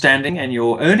social standing and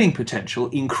your earning potential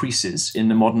increases in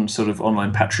the modern sort of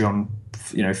online Patreon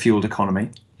fueled economy.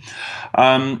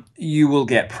 You will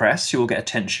get press, you will get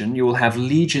attention, you will have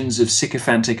legions of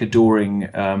sycophantic, adoring,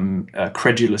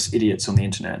 credulous idiots on the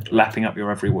internet lapping up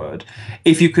your every word,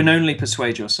 if you can only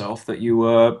persuade yourself that you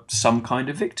were some kind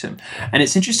of victim. And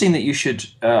it's interesting that you should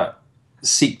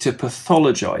seek to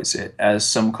pathologize it as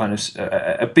some kind of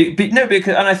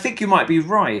because, and I think you might be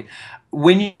right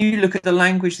when you look at the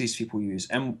language these people use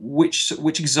and which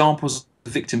examples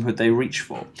of victimhood they reach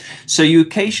for. So you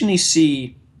occasionally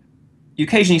see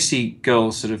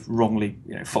girls sort of wrongly,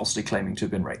 falsely claiming to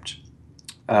have been raped.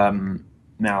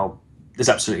 Now, there's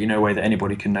absolutely no way that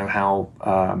anybody can know how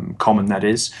common that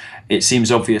is. It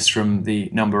seems obvious from the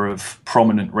number of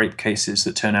prominent rape cases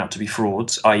that turn out to be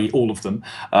frauds, i.e. all of them,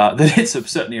 that it's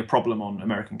certainly a problem on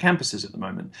American campuses at the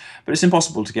moment. But it's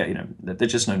impossible to get,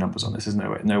 there's just no numbers on this. There's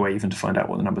no way even to find out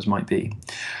what the numbers might be.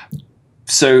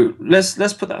 So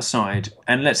let's put that aside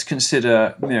and let's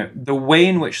consider the way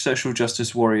in which social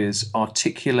justice warriors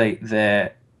articulate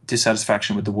their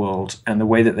dissatisfaction with the world and the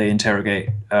way that they interrogate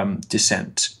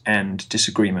dissent and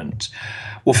disagreement.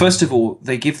 Well, first of all,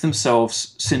 they give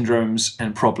themselves syndromes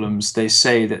and problems. They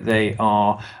say that they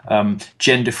are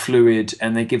gender fluid,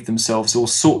 and they give themselves all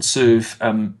sorts of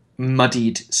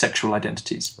muddied sexual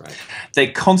identities. Right. They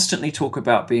constantly talk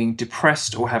about being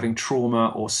depressed or having trauma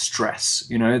or stress.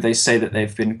 They say that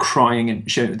they've been crying and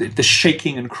the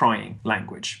shaking and crying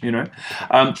language.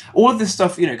 All of this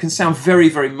stuff can sound very,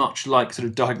 very much like sort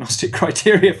of diagnostic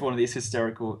criteria for one of these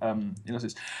hysterical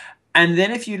illnesses. And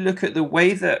then if you look at the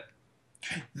way that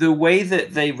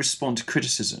they respond to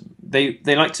criticism, they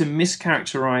like to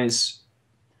mischaracterize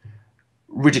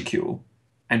ridicule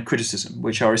and criticism,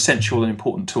 which are essential and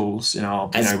important tools in our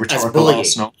rhetorical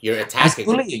arsenal. You're attacking. As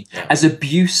bullying, as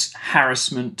abuse,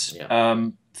 harassment,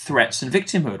 threats, and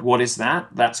victimhood. What is that?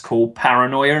 That's called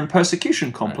paranoia and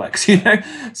persecution complex. Right.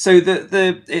 So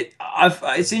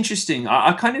it's interesting.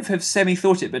 I kind of have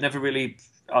semi-thought it, but never really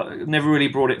never really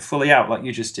brought it fully out like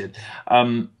you just did.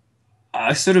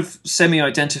 I sort of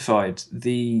semi-identified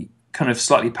the kind of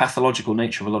slightly pathological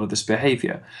nature of a lot of this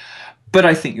behavior. But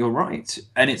I think you're right,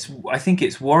 and I think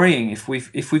it's worrying if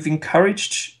we've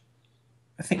encouraged.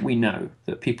 I think we know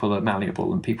that people are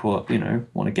malleable and people,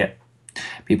 want to get.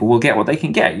 People will get what they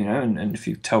can get, and if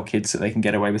you tell kids that they can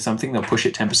get away with something, they'll push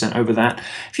it 10% over that.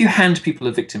 If you hand people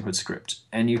a victimhood script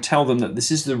and you tell them that this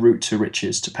is the route to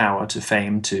riches, to power, to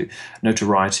fame, to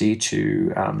notoriety,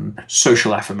 to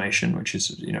social affirmation, which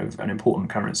is, an important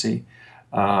currency,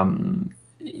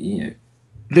 they're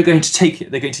going to take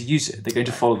it, they're going to use it, they're going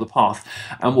to follow the path.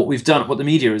 And what the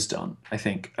media has done, I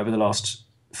think, over the last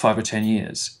 5 or 10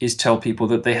 years, is tell people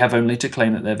that they have only to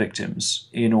claim that they're victims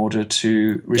in order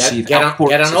to receive get on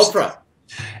Oprah.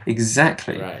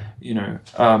 Exactly. Right.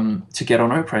 To get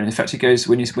on Oprah. And in fact, it goes,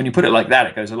 when you put it like that,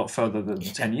 it goes a lot further than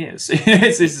 10 years.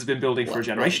 This has been building for a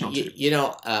generation or two.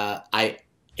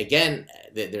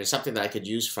 There's something that I could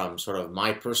use from sort of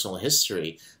my personal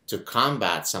history to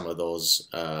combat some of those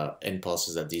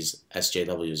impulses that these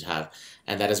SJWs have.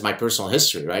 And that is my personal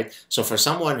history, right? So for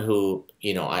someone who,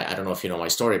 I don't know if you know my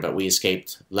story, but we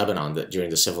escaped Lebanon during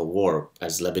the Civil War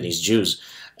as Lebanese Jews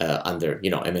under,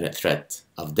 imminent threat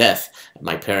of death.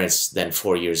 My parents then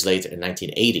 4 years later, in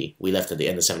 1980, we left at the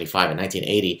end of 75. In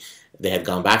 1980, they had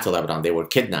gone back to Lebanon. They were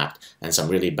kidnapped and some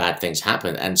really bad things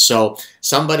happened. And so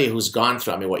somebody who's gone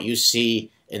through, what you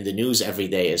see in the news every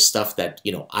day is stuff that,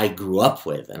 I grew up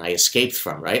with and I escaped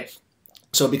from, right?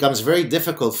 So it becomes very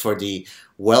difficult for the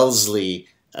Wellesley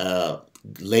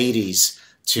ladies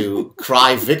to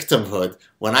cry victimhood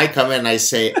when I come in and I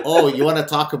say, oh, you want to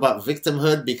talk about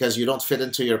victimhood because you don't fit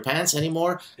into your pants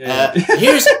anymore? Yeah.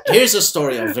 Here's a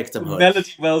story of victimhood.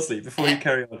 Melody Wellesley, before you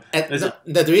carry on.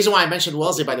 The reason why I mentioned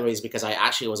Wellesley, by the way, is because I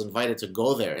actually was invited to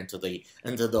go there into the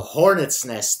hornet's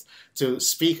nest to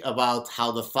speak about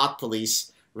how the thought police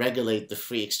regulate the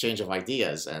free exchange of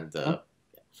ideas. And that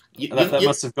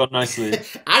must have gone nicely.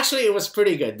 Actually, it was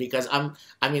pretty good because I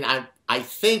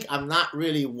think I'm not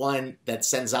really one that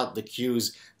sends out the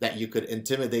cues that you could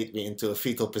intimidate me into a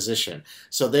fetal position.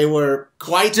 So they were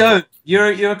quite.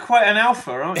 You're quite an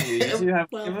alpha, aren't you? You do have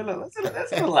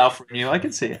that's a little alpha in you. I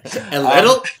can see it. A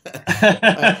little. But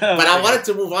I wanted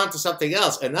to move on to something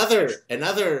else. Another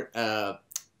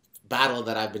battle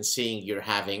that I've been seeing you're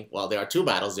having. Well, there are two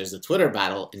battles. There's the Twitter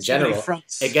battle in general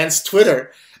against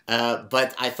Twitter.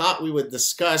 But I thought we would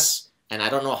discuss, and I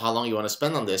don't know how long you want to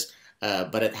spend on this,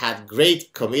 but it had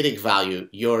great comedic value,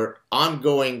 your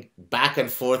ongoing back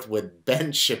and forth with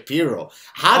Ben Shapiro.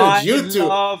 How did you two... I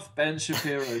love Ben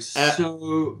Shapiro so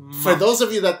much. For those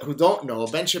of you who don't know,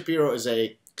 Ben Shapiro is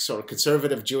a sort of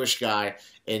conservative Jewish guy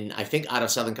I think out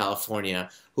of Southern California,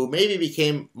 who maybe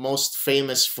became most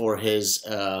famous for his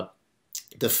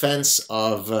defense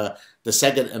of the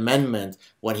Second Amendment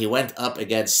when he went up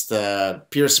against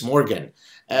Piers Morgan.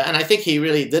 And I think he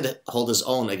really did hold his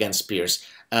own against Piers.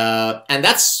 And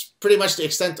that's pretty much the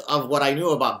extent of what I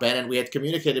knew about Ben. And we had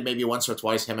communicated maybe once or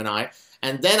twice, him and I.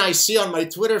 And then I see on my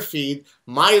Twitter feed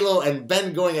Milo and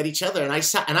Ben going at each other. And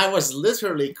I was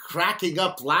literally cracking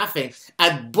up laughing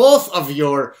at both of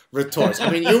your retorts.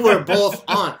 You were both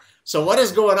on. So what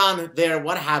is going on there?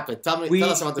 What happened? Tell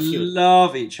us about the feud. We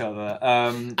love each other.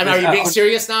 Are you being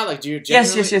serious now? Like, do you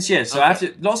genuinely? Yes. So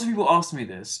okay. Lots of people ask me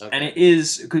this, and it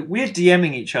is we're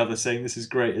DMing each other saying this is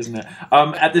great, isn't it?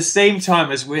 At the same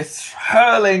time as we're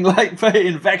hurling like very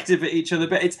invective at each other,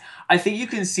 but I think you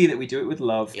can see that we do it with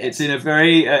love. Yes. It's in a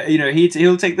very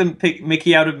he'll take the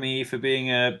Mickey out of me for being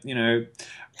a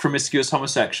promiscuous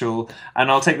homosexual, and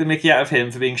I'll take the Mickey out of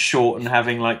him for being short and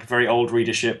having like very old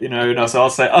readdership, And so I'll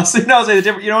say the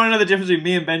difference. You want to know the difference between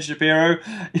me and Ben Shapiro?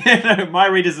 My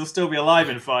readers will still be alive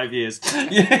in 5 years.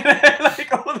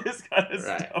 Like all this kind of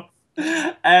stuff.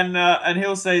 And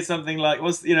he'll say something like,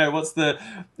 what has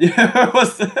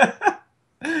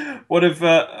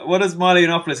Milo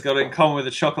Yiannopoulos got in common with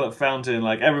a chocolate fountain?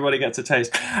 Like everybody gets a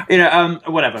taste,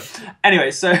 whatever.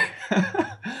 Anyway, so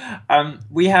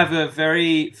we have a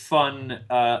very fun,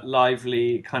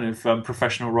 lively kind of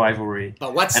professional rivalry.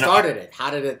 But what started it? How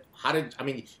did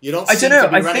you don't seem to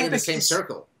be running in the same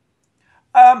circle.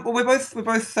 Well, we're both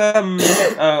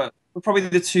we're probably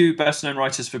the two best-known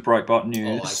writers for Breitbart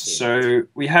News, so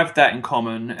we have that in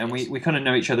common, and we kind of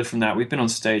know each other from that. We've been on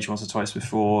stage once or twice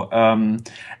before,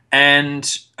 and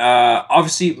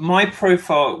obviously my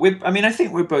profile. I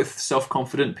think we're both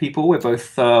self-confident people. We're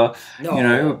both, but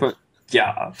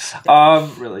yeah,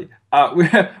 really,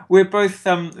 we're both,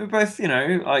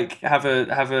 like have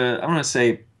a. I want to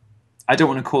say, I don't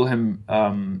want to call him.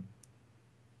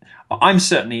 I'm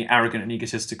certainly arrogant and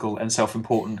egotistical and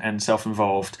self-important and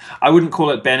self-involved. I wouldn't call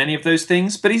it Ben any of those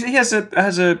things, but he has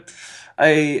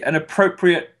an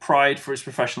appropriate pride for his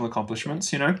professional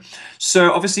accomplishments, you know.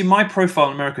 So obviously my profile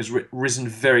in America has risen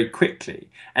very quickly,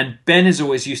 and Ben is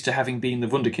always used to having been the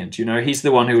wunderkind, you know. He's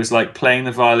the one who was like playing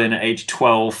the violin at age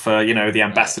 12 for, you know, the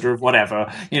ambassador of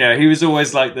whatever, you know. He was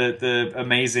always like the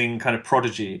amazing kind of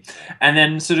prodigy, and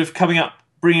then sort of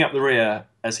bringing up the rear,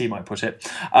 as he might put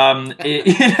it,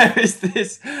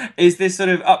 is this sort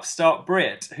of upstart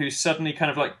Brit who's suddenly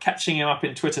kind of like catching him up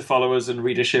in Twitter followers and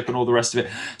readership and all the rest of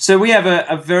it. So we have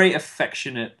a very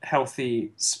affectionate,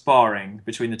 healthy sparring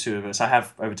between the two of us. I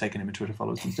have overtaken him in Twitter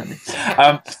followers, incidentally.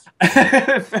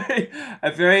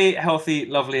 A very healthy,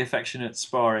 lovely, affectionate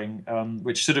sparring,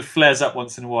 which sort of flares up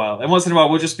once in a while. And once in a while,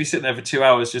 we'll just be sitting there for 2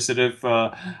 hours, just sort of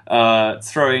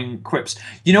throwing quips.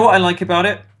 You know what I like about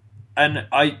it? And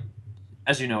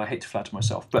as you know, I hate to flatter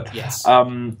myself, but yes.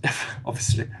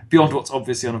 Obviously, beyond what's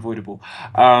obviously unavoidable.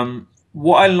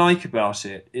 What I like about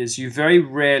it is you very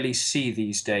rarely see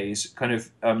these days kind of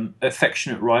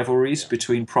affectionate rivalries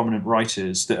between prominent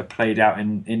writers that are played out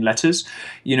in letters.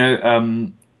 You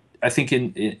know, I think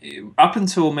up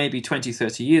until maybe 20,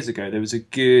 30 years ago, there was a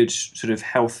good sort of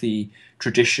healthy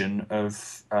tradition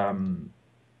of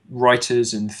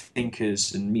writers and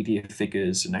thinkers and media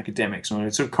figures and academics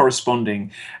and sort of corresponding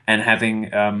and having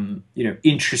you know,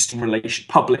 interesting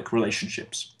public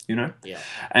relationships, you know. Yeah.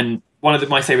 And one of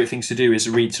my favorite things to do is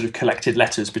read sort of collected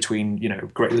letters between, you know,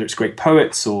 whether it's great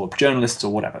poets or journalists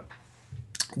or whatever.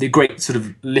 The great sort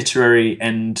of literary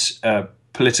and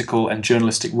political and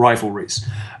journalistic rivalries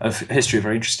of history are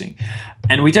very interesting,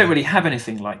 and we don't really have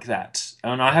anything like that.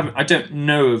 And I don't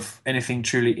know of anything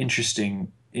truly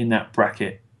interesting in that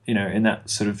bracket, you know, in that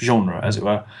sort of genre, as it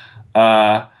were,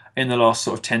 in the last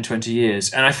sort of 10, 20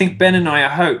 years. And I think Ben and I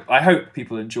hope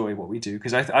people enjoy what we do,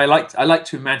 because I like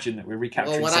to imagine that we're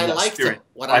recapturing some of that spirit.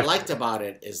 What I liked about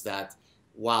it is that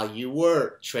while you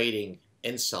were trading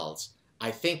insults,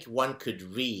 I think one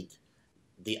could read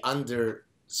the under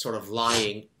sort of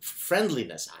lying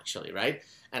friendliness, actually, right?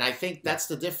 And I think that's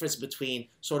the difference between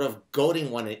sort of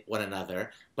goading one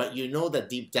another, but you know that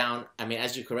deep down, I mean,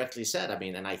 as you correctly said, I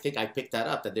mean, and I think I picked that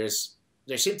up, that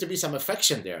there seemed to be some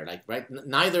affection there, like, right?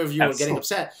 Neither of you were getting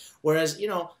upset. Whereas, you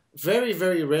know, very,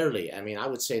 very rarely, I mean, I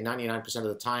would say 99% of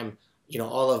the time, you know,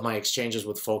 all of my exchanges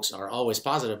with folks are always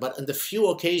positive. But in the few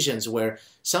occasions where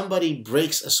somebody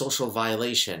breaks a social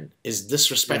violation, is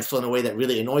disrespectful in a way that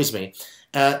really annoys me,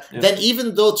 then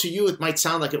even though to you it might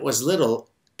sound like it was little,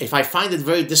 if I find it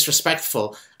very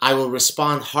disrespectful, I will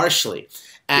respond harshly.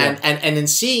 And in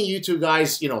seeing you two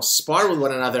guys, you know, spar with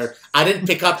one another, I didn't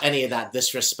pick up any of that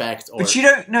disrespect. But you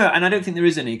don't know, and I don't think there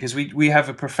is any, because we have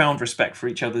a profound respect for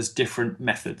each other's different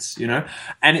methods, you know.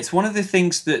 And it's one of the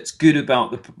things that's good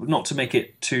about not to make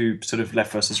it too sort of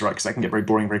left versus right, because that can get very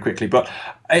boring very quickly. But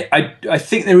I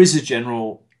think there is a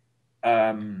general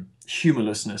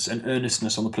humorlessness and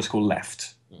earnestness on the political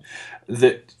left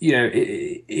that, you know,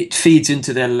 it feeds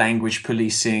into their language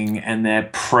policing and their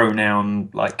pronoun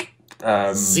like.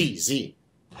 Z.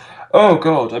 Oh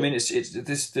God! I mean,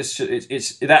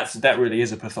 that really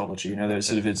is a pathology. You know, there's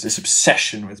sort of this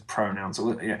obsession with pronouns.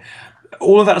 You know,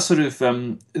 all of that sort of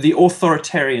the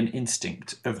authoritarian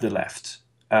instinct of the left,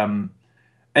 and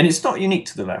it's not unique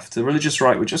to the left. The religious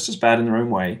right were just as bad in their own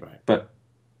way, but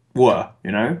were,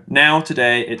 you know. Now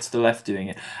today, it's the left doing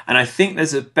it, and I think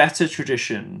there's a better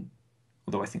tradition.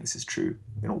 Although I think this is true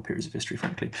in all periods of history,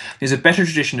 frankly, there's a better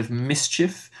tradition of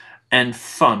mischief and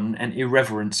fun and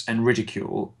irreverence and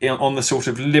ridicule on the sort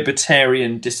of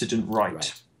libertarian dissident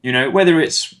right. You know, whether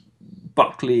it's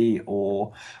Buckley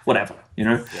or whatever, you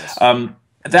know. Yes.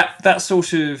 That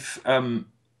sort of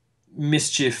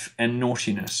mischief and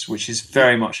naughtiness, which is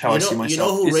very much how I see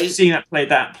myself. Seeing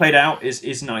that played out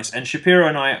is nice. And Shapiro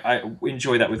and I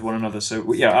enjoy that with one another.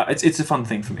 So yeah, it's a fun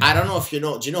thing for me. I don't know if you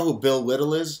know. Do you know who Bill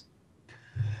Whittle is?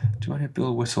 Do I know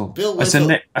Bill Whittle? Bill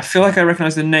Whittle. I feel like I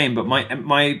recognize the name, but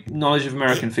my knowledge of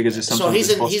American figures is sometimes.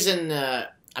 So he's in. I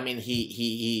mean,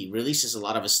 he releases a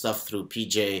lot of his stuff through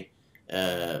PJ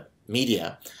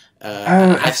Media.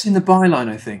 I've seen the byline.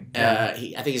 I think. I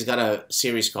think he's got a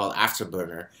series called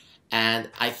Afterburner,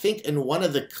 and I think in one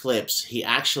of the clips he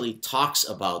actually talks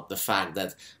about the fact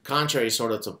that, contrary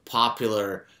sort of to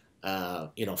popular,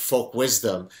 you know, folk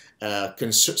wisdom,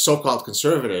 so-called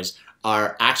conservatives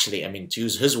are actually, I mean, to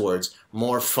use his words,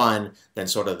 more fun than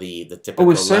sort of the typical. Oh,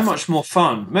 we're so much more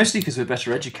fun, mostly because we're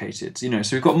better educated, you know,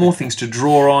 so we've got more things to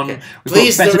draw on. Okay.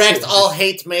 Please direct all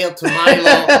hate mail to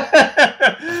Milo.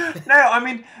 No, I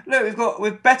mean, look,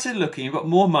 we're better looking, we've got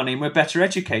more money, and we're better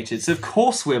educated, so of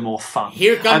course we're more fun.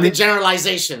 Here come the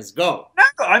generalizations. Go.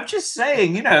 I'm just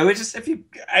saying,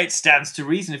 it stands to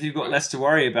reason if you've got less to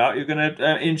worry about, you're going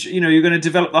to, you're going to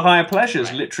develop the higher pleasures: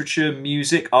 Right. literature,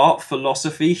 music, art,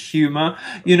 philosophy, humor.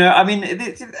 I mean,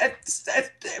 it's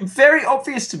very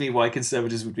obvious to me why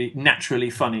conservatives would be naturally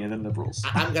funnier than liberals.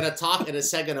 I'm going to talk in a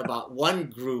second about one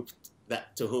group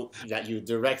that you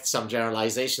direct some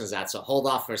generalizations at. So hold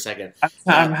off for a second.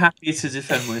 I'm happy to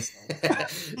defend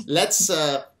myself.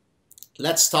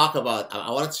 Let's talk about.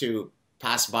 I wanted to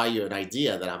pass by you an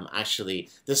idea that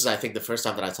this is, I think, the first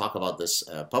time that I talk about this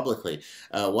publicly.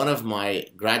 One of my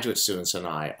graduate students and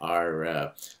I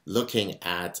are looking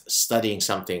at studying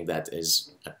something that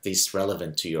is at least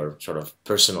relevant to your sort of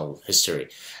personal history.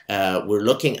 We're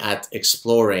looking at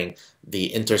exploring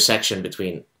the intersection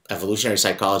between evolutionary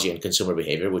psychology and consumer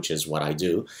behavior, which is what I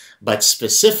do, but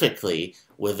specifically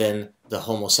within the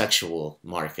homosexual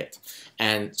market.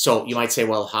 And so you might say,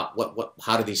 well,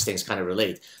 how do these things kind of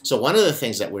relate? So one of the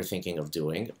things that we're thinking of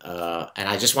doing, and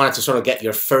I just wanted to sort of get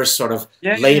your first sort of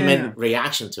layman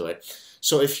reaction to it.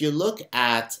 So if you look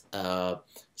at,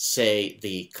 say,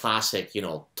 the classic,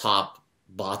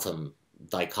 top-bottom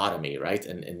dichotomy, right,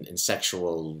 in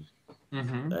sexual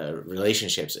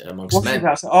relationships amongst men. What are you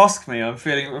about to ask me? I'm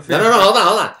feeling. No, hold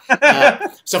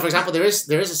on. So, for example, there is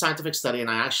a scientific study, and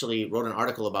I actually wrote an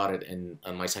article about it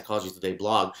on my Psychology Today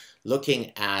blog,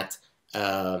 looking at.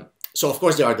 So, of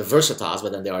course, there are the versatiles,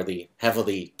 but then there are the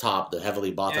heavily top, the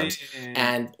heavily bottoms,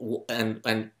 and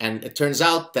it turns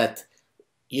out that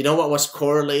what was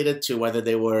correlated to whether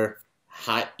they were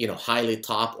highly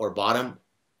top or bottom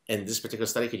in this particular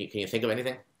study. Can you think of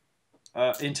anything?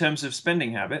 In terms of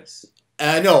spending habits.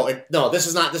 No. This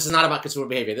is not about consumer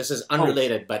behavior. This is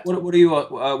unrelated. But what are you?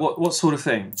 What sort of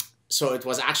thing? So it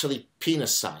was actually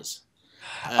penis size.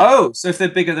 So if they're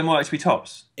bigger, they're more likely to be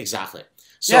tops. Exactly.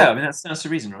 So, yeah, I mean that's the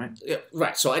reason, right? Yeah,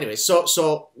 right. So anyway,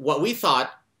 so what we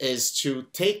thought is to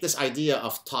take this idea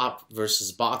of top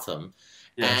versus bottom.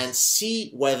 Yes. And see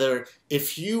whether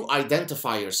if you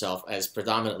identify yourself as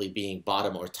predominantly being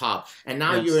bottom or top, and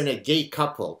now you're in a gay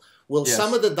couple, will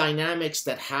some of the dynamics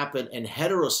that happen in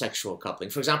heterosexual coupling,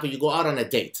 for example, you go out on a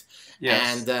date,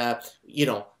 and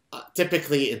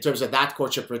typically in terms of that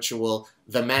courtship ritual,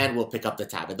 the man will pick up the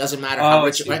tab. It doesn't matter how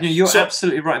rich. Right? You're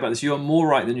absolutely right about this. You are more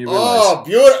right than you realize. Oh,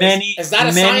 beautiful! Is that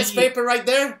a science paper right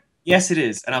there? Yes, it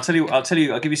is. And I'll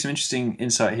give you some interesting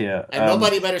insight here. And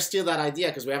nobody better steal that idea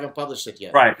because we haven't published it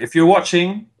yet. Right. If you're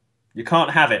watching, you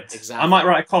can't have it. Exactly. I might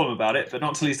write a column about it, but not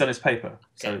until he's done his paper.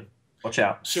 So watch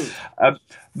out. Shoot.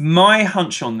 My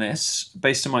hunch on this,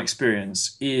 based on my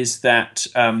experience, is that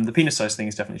the penis size thing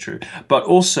is definitely true. But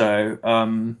also,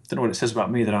 don't know what it says about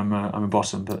me that I'm a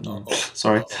bottom, but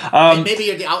sorry. Maybe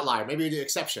you're the outlier. Maybe you're the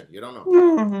exception. You don't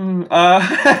know.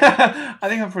 I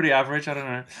think I'm pretty average. I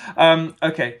don't know.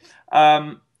 Okay.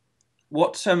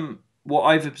 What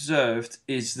I've observed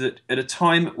is that at a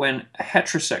time when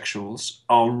heterosexuals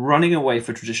are running away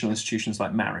for traditional institutions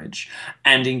like marriage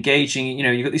and engaging,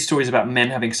 you've got these stories about men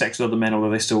having sex with other men,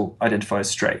 although they still identify as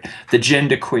straight, the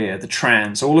genderqueer, the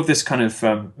trans, all of this kind of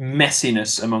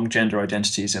messiness among gender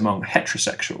identities among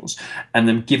heterosexuals, and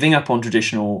them giving up on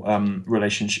traditional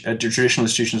traditional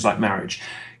institutions like marriage.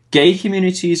 Gay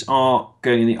communities are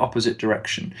going in the opposite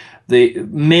direction.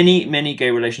 Many gay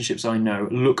relationships I know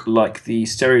look like the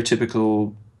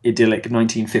stereotypical idyllic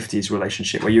 1950s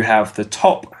relationship where you have the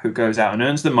top who goes out and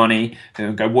earns the money,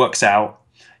 who works out,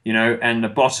 and the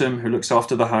bottom who looks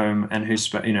after the home and who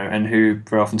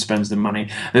very often spends the money.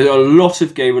 There's a lot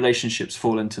of gay relationships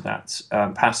fall into that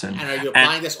pattern. And are you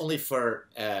applying this only for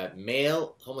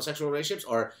male homosexual relationships,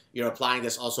 or you're applying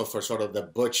this also for sort of the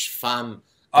butch femme?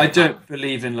 I don't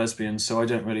believe in lesbians, so I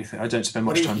don't really think I don't spend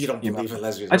much time. You don't believe in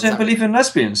lesbians? I don't believe in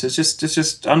lesbians. It's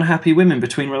just unhappy women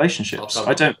between relationships.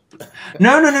 I don't.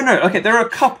 No. Okay, there are a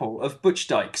couple of butch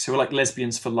dykes who are like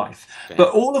lesbians for life, but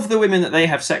all of the women that they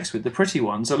have sex with, the pretty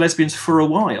ones, are lesbians for a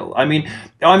while. I mean,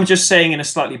 I'm just saying in a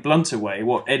slightly blunter way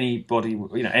what anybody.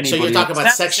 So you're talking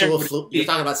about sexual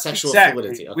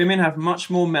fluidity. Okay. Women have much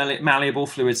more malleable,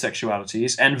 fluid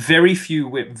sexualities, and very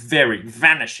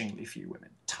vanishingly few women.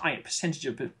 Tiny percent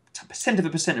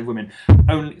of women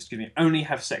only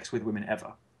have sex with women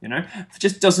ever. It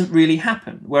just doesn't really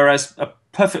happen. Whereas a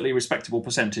perfectly respectable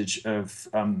percentage of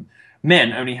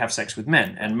men only have sex with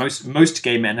men, and most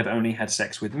gay men have only had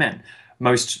sex with men.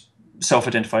 Most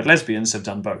self-identified lesbians have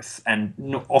done both, and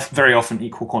very often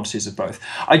equal quantities of both.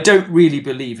 I don't really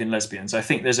believe in lesbians. I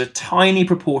think there's a tiny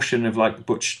proportion of like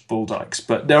butch bull dykes,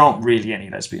 but there aren't really any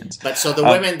lesbians. But so the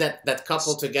women that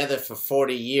couple together for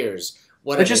 40 years.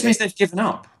 It just means they've given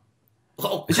up.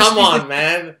 Oh, come on,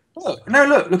 man.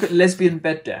 Look at lesbian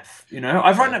bed death. You know,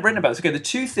 I've written about this. Okay, the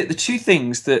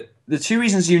two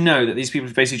reasons you know that these people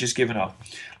have basically just given up: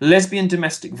 lesbian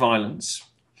domestic violence,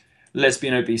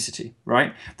 lesbian obesity.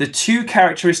 Right? The two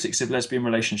characteristics of lesbian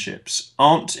relationships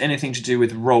aren't anything to do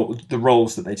with the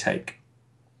roles that they take.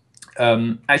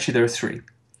 Actually, there are three.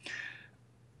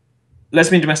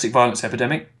 Lesbian domestic violence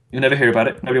epidemic. You'll never hear about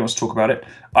it. Nobody wants to talk about it.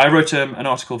 I wrote an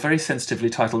article very sensitively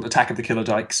titled "Attack of the Killer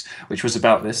Dykes," which was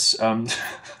about this.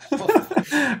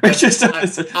 Which is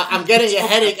I'm getting a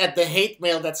headache at the hate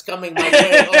mail that's coming my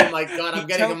way. Oh my god, I'm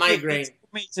getting a migraine.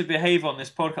 Me to behave on this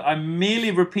podcast. I'm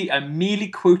merely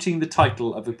quoting the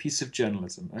title of a piece of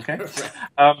journalism. Okay,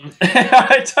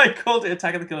 I called it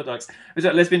 "Attack of the Killer Dykes." It was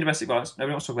about lesbian domestic violence.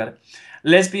 Nobody wants to talk about it.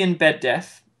 Lesbian bed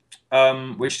death.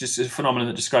 Which is a phenomenon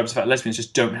that describes the fact lesbians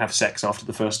just don't have sex after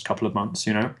the first couple of months,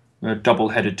 you know? A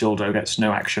double-headed dildo gets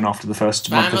no action after the first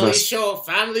month.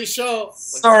 Family show.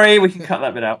 Sorry, we can cut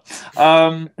that bit out.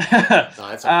 No,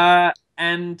 it's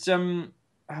okay.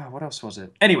 What else was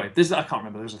it? Anyway, I can't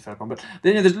remember. There was a third one, but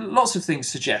there's lots of things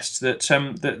suggest that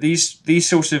that these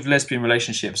sorts of lesbian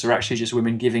relationships are actually just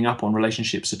women giving up on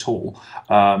relationships at all.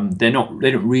 They don't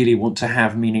really want to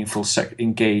have meaningful,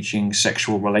 engaging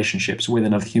sexual relationships with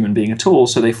another human being at all.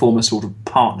 So they form a sort of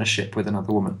partnership with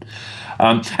another woman.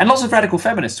 And lots of radical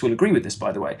feminists will agree with this,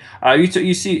 by the way.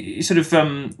 You see sort of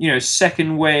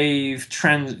second wave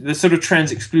the sort of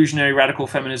trans exclusionary radical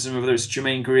feminism, whether it's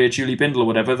Germaine Greer, Julie Bindel, or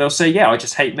whatever. They'll say, "Yeah, I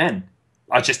just hate men.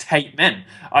 I just hate men.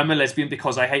 I'm a lesbian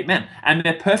because I hate men," and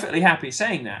they're perfectly happy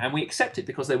saying that, and we accept it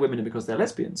because they're women and because they're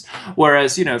lesbians.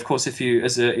 Whereas, of course, if you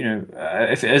as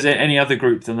any other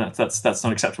group, then that's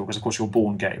not acceptable because, of course, you're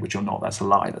born gay, which you're not. That's a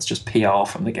lie. That's just PR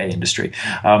from the gay industry.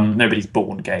 Nobody's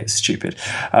born gay. It's stupid.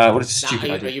 What a stupid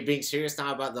idea. Are you being serious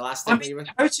now about the last thing?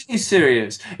 I'm totally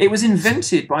serious. It was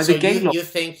invented by the gay law. You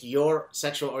think your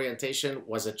sexual orientation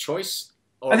was a choice?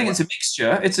 I think it's a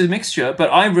mixture. It's a mixture,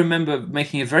 but I remember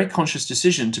making a very conscious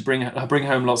decision to bring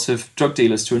home lots of drug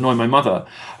dealers to annoy my mother.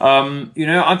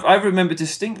 I remember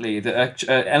distinctly that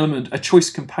a choice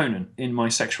component in my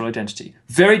sexual identity,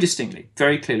 very distinctly,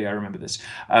 very clearly. I remember this.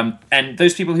 And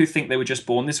those people who think they were just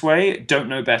born this way don't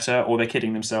know better, or they're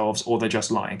kidding themselves, or they're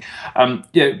just lying.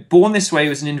 Born this way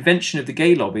was an invention of the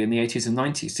gay lobby in the 80s and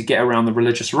 90s to get around the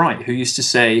religious right, who used to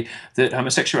say that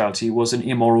homosexuality was an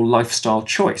immoral lifestyle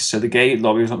choice. So the gay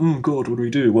lobby was like, "Oh God, what do we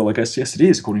do?" Well, I guess yes, it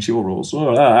is according to your rules.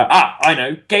 I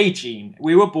know, gay gene.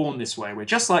 We were born this way. We're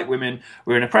just like women.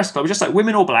 We're an oppressed club. We're just like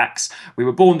women or blacks. We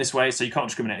were born this way, so you can't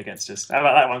discriminate against us. How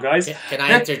about that one, guys? Can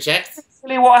I interject? That's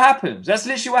literally what happens. That's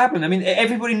literally what happened. I mean,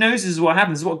 everybody knows this is what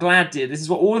happens. This is what GLAAD did. This is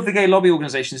what all of the gay lobby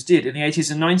organisations did in the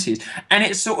 80s and 90s. And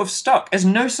it's sort of stuck. There's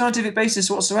no scientific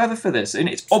basis whatsoever for this. And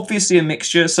it's obviously a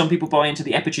mixture. Some people buy into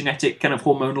the epigenetic kind of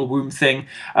hormonal womb thing.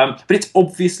 But it's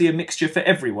obviously a mixture for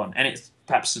everyone. And it's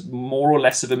perhaps more or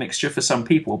less of a mixture for some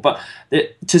people. But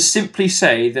to simply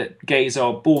say that gays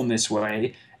are born this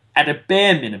way, at a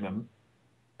bare minimum,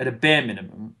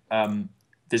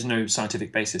 there's no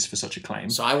scientific basis for such a claim.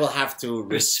 So I will have to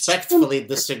respectfully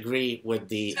disagree with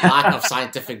the lack of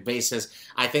scientific basis.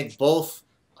 I think both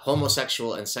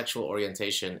homosexual and sexual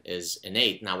orientation is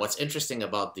innate. Now, what's interesting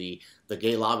about the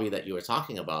gay lobby that you were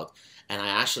talking about, and I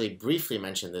actually briefly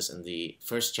mentioned this in the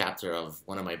first chapter of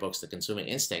one of my books, The Consuming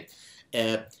Instinct,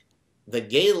 the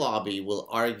gay lobby will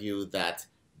argue that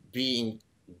being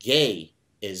gay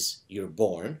is you're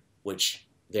born, which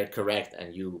they're correct,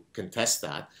 and you contest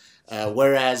that.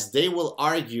 Whereas they will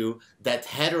argue that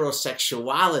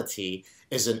heterosexuality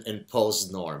is an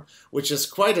imposed norm, which is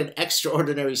quite an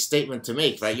extraordinary statement to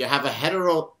make, right? You have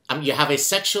you have a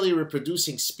sexually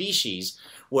reproducing species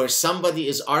where somebody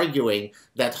is arguing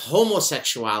that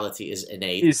homosexuality is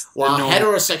innate, while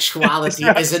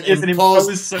heterosexuality is an imposed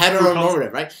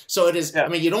heteronormative, right? So it is, I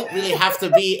mean, you don't really have to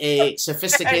be a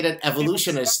sophisticated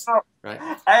evolutionist, right?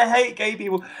 I hate gay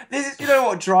people. This is, you know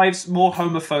what drives more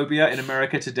homophobia in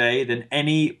America today than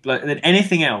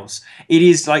anything else? It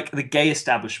is like the gay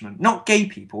establishment, not gay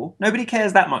people. Nobody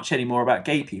cares that much anymore about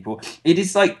gay people. It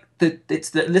is like it's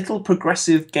the little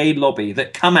progressive gay lobby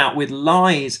that come out with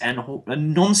lies and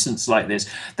nonsense like this.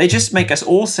 They just make us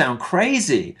all sound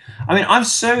crazy. I mean, I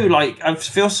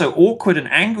feel so awkward and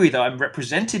angry that I'm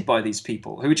represented by these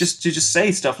people who just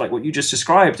say stuff like what you just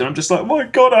described, and I'm just like, oh my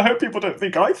God, I hope people don't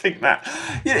think I think that.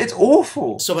 Yeah, it's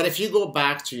awful. So, but if you go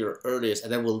back to your earliest,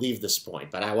 and then we'll leave this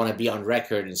point, but I want to be on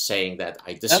record in saying that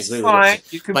I disagree with it. That's fine.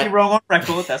 You can be wrong on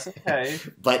record. That's okay.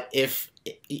 But if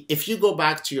you go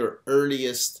back to your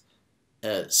earliest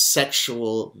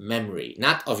sexual memory,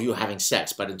 not of you having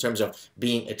sex, but in terms of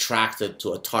being attracted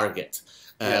to a target,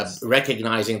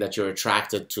 recognizing that you're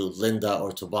attracted to Linda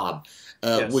or to Bob.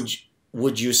 Yes.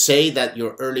 Would you say that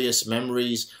your earliest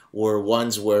memories were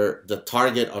ones where the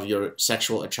target of your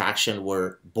sexual attraction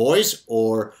were boys,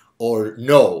 or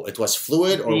no, it was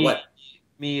fluid, or what?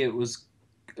 Me, it was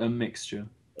a mixture.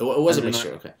 It was a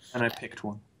mixture. Okay. And I picked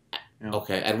one. Yeah.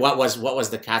 Okay. And what was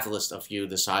the catalyst of you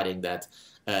deciding that,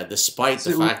 despite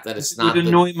the fact that it's not would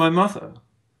annoy my mother.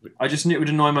 I just knew it would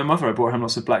annoy my mother. I bought home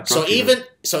lots of black drug dealers.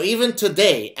 So even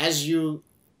today, as you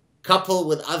couple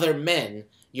with other men,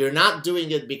 you're not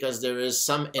doing it because there is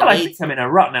some innate... Well, I think I'm in a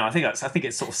rut now. I think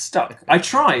it's sort of stuck. I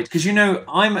tried, because, you know,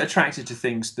 I'm attracted to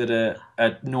things that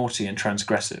are naughty and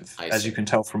transgressive, as you can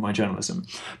tell from my journalism.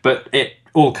 But it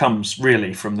all comes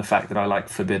really from the fact that I like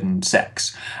forbidden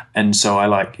sex. And so I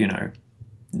like, you know,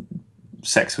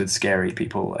 sex with scary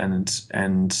people and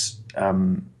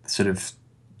sort of...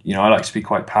 You know, I like to be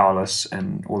quite powerless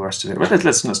and all the rest of it. But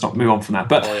let's not move on from that.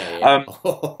 But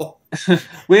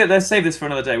let's save this for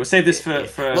another day. We'll save this for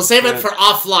we'll save it for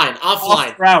offline.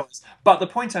 For hours. But the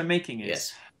point I'm making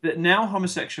is that now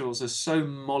homosexuals are so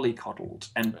mollycoddled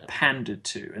and pandered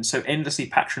to and so endlessly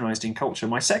patronized in culture,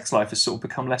 my sex life has sort of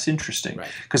become less interesting.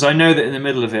 Because I know that in the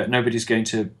middle of it, my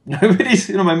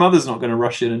mother's not going to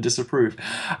rush in and disapprove.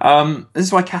 This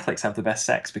is why Catholics have the best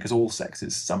sex, because all sex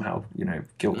is somehow, you know,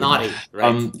 guilty. Naughty,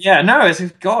 right? It's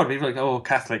God, people are like, oh,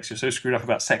 Catholics, you're so screwed up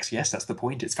about sex. Yes, that's the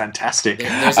point. It's fantastic.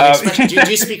 There's an expression. Do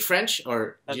you speak French?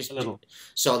 Or a little.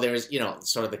 So there's, you know,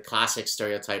 sort of the classic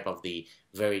stereotype of the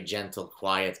very gentle,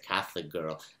 quiet Catholic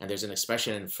girl. And there's an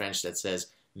expression in French that says,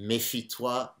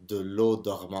 méfie-toi de l'eau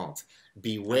dormante.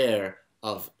 Beware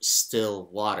of still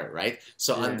water, right?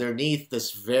 So underneath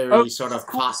this very sort of...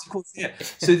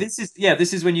 So this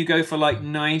is when you go for like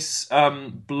nice,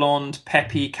 blonde,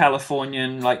 peppy,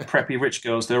 Californian, like preppy rich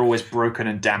girls. They're always broken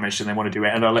and damaged and they want to do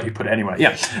it, and I'll let you put it anyway.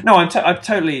 Yeah. No, I'm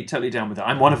totally down with that.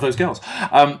 I'm one of those girls.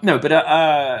 I've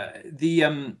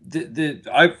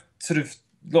sort of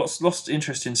lost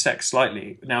interest in sex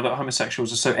slightly now that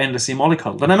homosexuals are so endlessly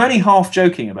mollycoddled. And I'm only half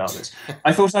joking about this.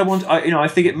 I thought I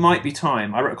think it might be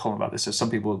time. I wrote a column about this, so some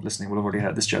people listening will have already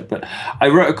heard this joke, but I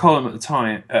wrote a column at the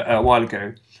time, a while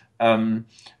ago,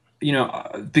 you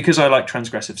know, because I like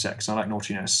transgressive sex, I like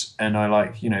naughtiness, and I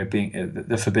like, you know, being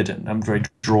the forbidden. I'm very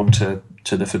drawn to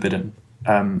the forbidden.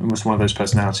 Was one of those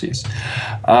personalities.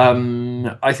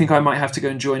 I think I might have to go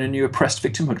and join a new oppressed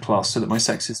victimhood class so that my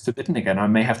sex is forbidden again. I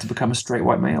may have to become a straight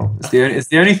white male. It's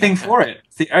the only thing for it.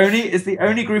 It's the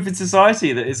only group in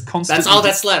society that is constantly... That's all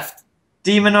that's left.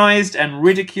 Demonized and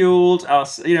ridiculed.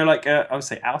 You know, like I would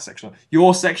say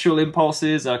your sexual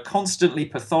impulses are constantly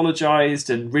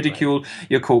pathologized and ridiculed.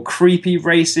 You're called creepy,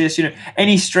 racist. You know,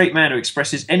 any straight man who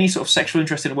expresses any sort of sexual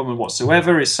interest in a woman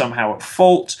whatsoever is somehow at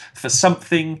fault for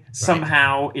something,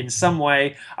 somehow, in some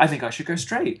way. I think I should go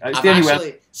straight. It's the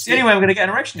only way I'm going to get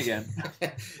an erection again.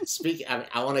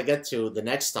 I want to get to the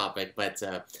next topic, but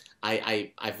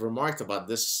I've remarked about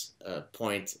this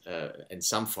point in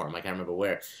some form. I can't remember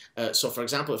where. So, for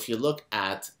example, if you look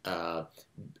at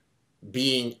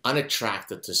being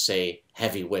unattracted to, say,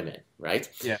 heavy women, right?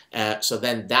 Yeah. So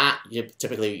then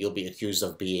typically you'll be accused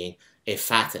of being a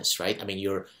fattest, right? I mean,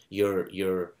 you're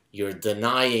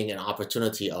denying an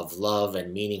opportunity of love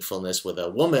and meaningfulness with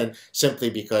a woman simply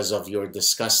because of your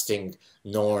disgusting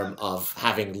norm of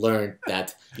having learned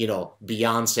that, you know,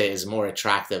 Beyonce is more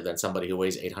attractive than somebody who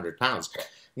weighs 800 pounds.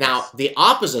 Now, the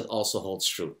opposite also holds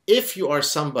true. If you are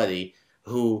somebody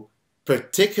who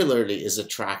particularly is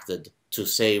attracted to,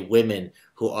 say, women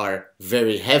who are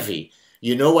very heavy,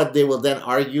 you know what they will then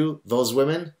argue, those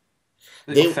women?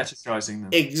 They're fetishizing them.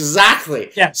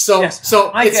 Exactly. Yeah. So it's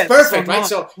perfect, right?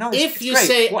 So if you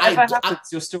say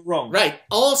you're still wrong. Right.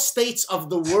 All states of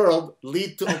the world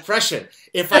lead to oppression.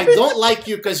 If I don't like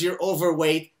you because you're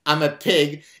overweight, I'm a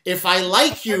pig. If I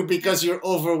like you because you're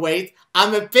overweight,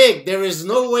 I'm a pig. There is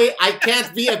no way I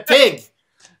can't be a pig.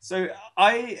 So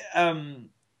I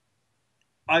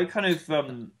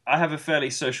have a fairly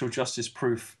social justice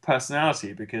proof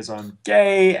personality because I'm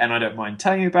gay and I don't mind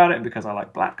telling you about it, and because I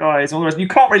like black guys and all the rest. You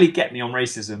can't really get me on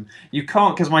racism. You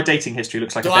can't, because my dating history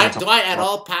looks like do I at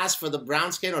all pass for the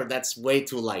brown skin, or that's way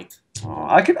too light? Oh,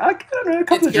 I don't know, a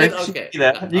couple of drinks. Okay.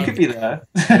 You could be there.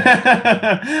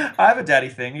 I have a daddy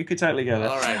thing. You could totally go there.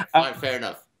 All right, fine, fair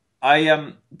enough.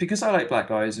 Because I like black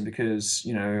guys and because,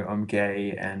 you know, I'm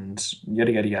gay and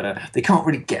yada yada yada, they can't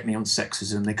really get me on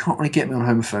sexism, they can't really get me on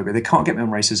homophobia, they can't get me on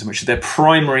racism, which are their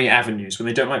primary avenues. When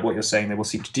they don't like what you're saying, they will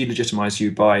seek to delegitimize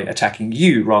you by attacking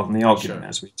you rather than the argument,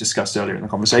 as we discussed earlier in the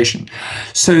conversation.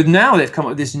 So now they've come up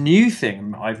with this new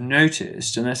thing I've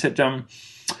noticed, and they said,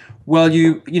 Well,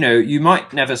 you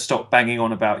might never stop banging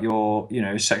on about your,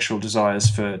 sexual desires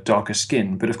for darker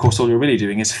skin, but of course, all you're really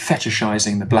doing is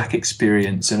fetishizing the black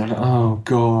experience, and oh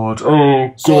god,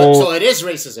 oh god. So it is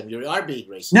racism. You are being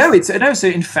racist. No, it's no. So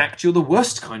in fact, you're the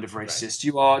worst kind of racist. Right.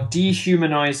 You are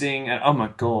dehumanizing. Oh my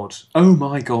god. Oh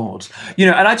my god.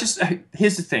 And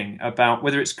here's the thing about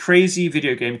whether it's crazy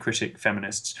video game critic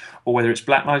feminists, or whether it's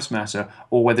Black Lives Matter,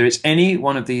 or whether it's any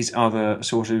one of these other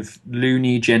sort of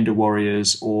loony gender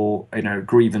warriors or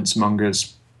grievance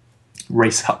mongers,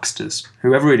 race hucksters,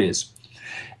 whoever it is.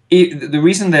 The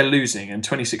reason they're losing, and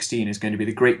 2016 is going to be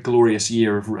the great glorious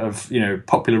year of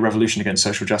popular revolution against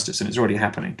social justice, and it's already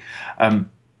happening.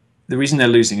 The reason they're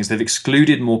losing is they've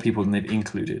excluded more people than they've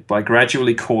included by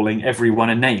gradually calling everyone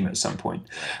a name at some point.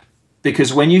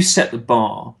 Because when you set the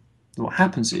bar, what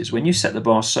happens is when you set the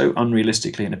bar so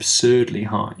unrealistically and absurdly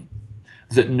high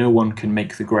that no one can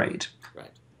make the grade,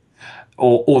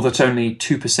 or that only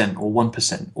 2% or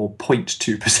 1% or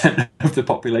 0.2% of the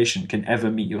population can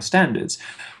ever meet your standards,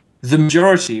 the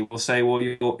majority will say, well,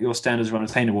 your standards are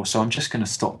unattainable, so I'm just going to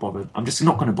stop bothering. I'm just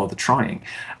not going to bother trying.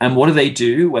 And what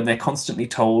do when they're constantly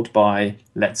told by,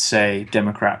 let's say,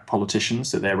 Democrat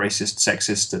politicians that they're racist,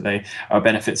 sexist, that they are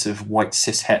benefits of white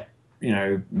cishet,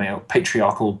 male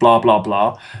patriarchal, blah, blah,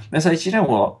 blah. They say, you know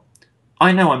what?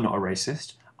 I know I'm not a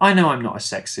racist. I know I'm not a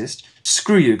sexist.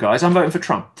 Screw you guys, I'm voting for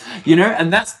Trump.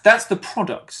 And that's the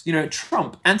product.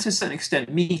 Trump, and to a certain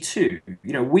extent, me too.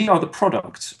 We are the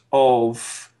product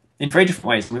of, in very different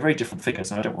ways, we're very different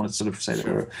figures, and I don't want to sort of say that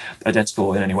we're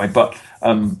identical in any way, but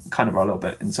kind of are a little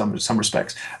bit in some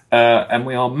respects. And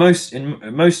we are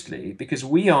mostly because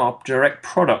we are direct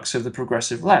products of the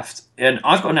progressive left. And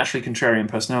I've got a naturally contrarian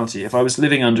personality. If I was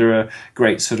living under a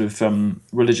great sort of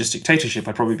religious dictatorship,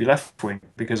 I'd probably be left-wing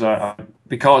because I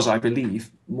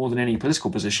believe more than any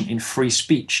political position in free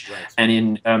speech, right. And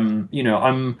in I'm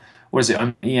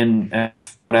Ian.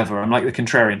 Whatever. I'm like the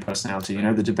contrarian personality,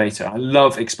 the debater. I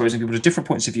love exposing people to different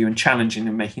points of view and challenging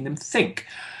them, making them think.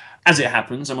 As it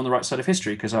happens, I'm on the right side of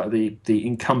history because the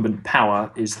incumbent power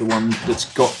is the one that's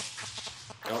got.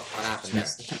 Oh, what happened there?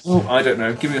 Oh, I don't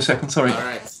know. Give me a second. Sorry. All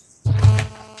right.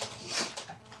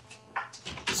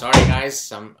 Sorry,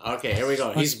 guys. Okay, here we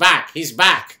go. He's back. He's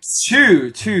back. Two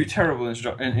terrible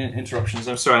interruptions.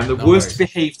 I'm sorry. I'm the worst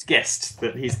behaved guest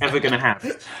that he's ever going to have.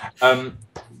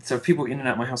 So people in and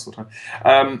out of my house all the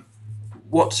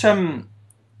time.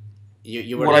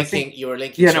 You were linking.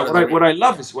 Yeah, no. What I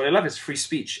love is free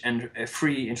speech and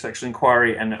free intellectual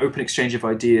inquiry and open exchange of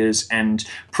ideas and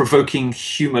provoking,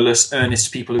 humorless,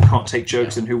 earnest people who can't take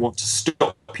jokes and who want to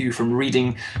stop you from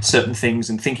reading certain things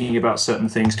and thinking about certain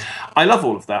things. I love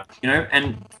all of that,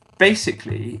 And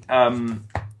basically,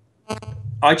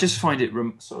 I just find it.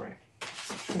 Sorry.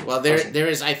 Well, there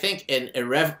is, I think, a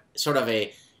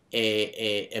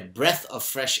breath of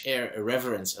fresh air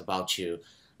irreverence about you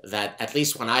that, at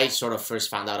least when I sort of first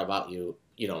found out about you,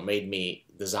 made me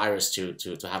desirous to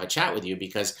have a chat with you,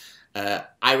 because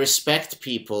I respect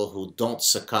people who don't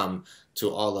succumb to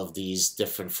all of these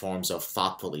different forms of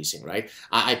thought policing, right?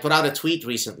 I put out a tweet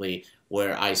recently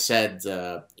where I said,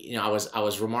 I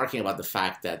was remarking about the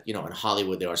fact that, in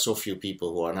Hollywood there are so few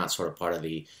people who are not sort of part of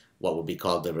what would be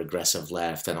called the regressive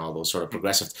left and all those sort of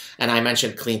progressive. And I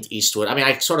mentioned Clint Eastwood. I mean,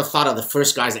 I sort of thought of the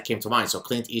first guys that came to mind. So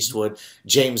Clint Eastwood,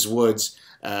 James Woods,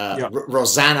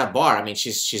 Rosanna Barr. I mean,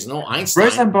 she's no Einstein.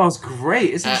 Rosanna Barr's great,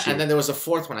 isn't she? And then there was a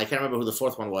fourth one. I can't remember who the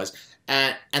fourth one was.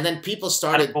 And then people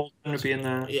started.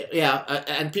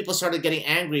 And people started getting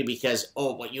angry because,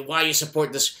 why you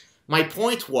support this? My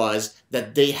point was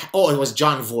that it was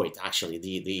John Voight, actually,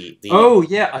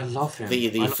 I love him.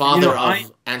 The father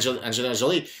of Angelina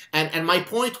Jolie, and my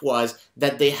point was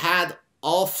that they had,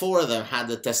 all four of them had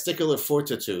the testicular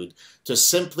fortitude to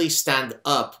simply stand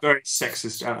up. Very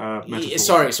sexist metaphor.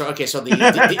 Sorry. Okay, so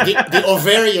the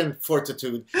ovarian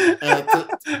fortitude.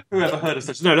 Whoever heard of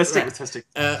such? No, let's stick with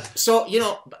testicles. So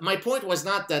my point was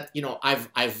not that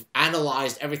I've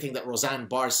analyzed everything that Roseanne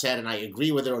Barr said and I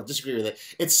agree with it or disagree with it.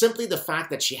 It's simply the fact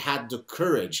that she had the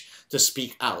courage to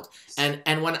speak out.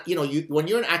 And when when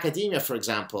you're in academia, for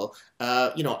example,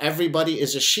 everybody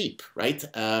is a sheep, right?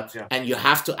 And you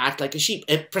have to act like a sheep.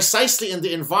 Precisely in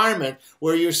the environment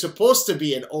where you're supposed to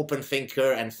be an open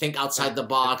thinker and think outside the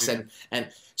box, and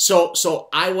so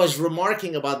I was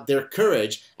remarking about their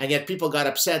courage, and yet people got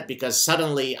upset because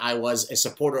suddenly I was a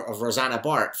supporter of Rosanna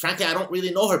Barr. Frankly, I don't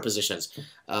really know her positions,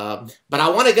 but I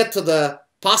want to get to the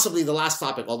possibly the last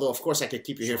topic, although of course I could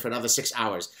keep you here for another 6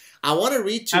 hours. I want to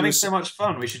read to Having you. so much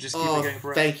fun, we should just keep it going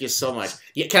forever. Thank you so much.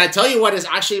 Yeah, can I tell you what is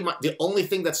actually the only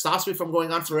thing that stops me from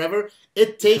going on forever?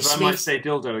 It takes me. I might say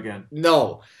dildo again.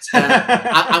 No,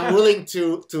 I'm willing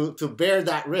to bear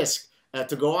that risk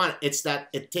to go on. It's that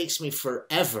it takes me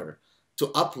forever to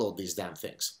upload these damn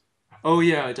things. Oh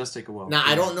yeah, it does take a while. Now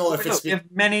I don't know if it's. We have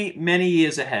many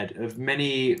years ahead of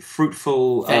many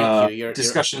fruitful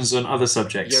discussions on other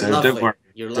subjects. So lovely. don't worry.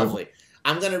 You're lovely.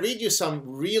 I'm going to read you some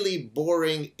really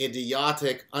boring,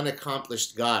 idiotic,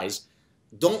 unaccomplished guys.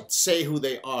 Don't say who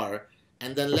they are,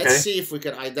 and then let's see if we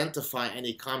can identify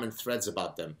any common threads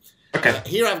about them. Okay.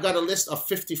 Here I've got a list of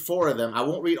 54 of them. I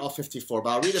won't read all 54, but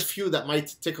I'll read a few that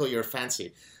might tickle your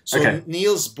fancy. So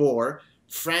Niels Bohr,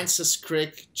 Francis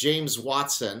Crick, James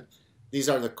Watson. These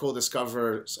are the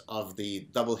co-discoverers of the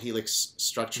double helix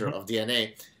structure of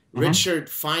DNA. Richard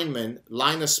Feynman,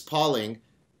 Linus Pauling,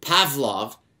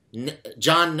 Pavlov,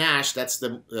 John Nash. That's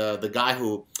the guy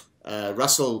who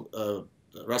Russell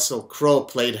Crowe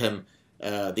played him,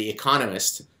 the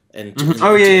Economist. Of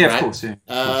course.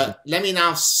 Yeah. Let me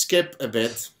now skip a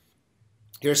bit.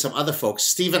 Here's some other folks: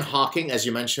 Stephen Hawking, as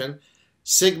you mentioned,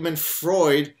 Sigmund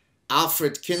Freud,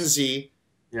 Alfred Kinsey.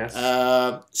 Yes.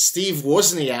 Steve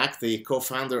Wozniak, the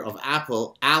co-founder of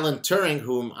Apple, Alan Turing,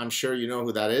 whom I'm sure you know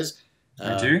who that is.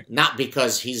 I do. Not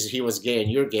because he was gay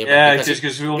and you're gay, but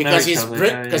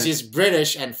because he's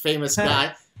British and famous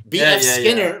guy. B.F.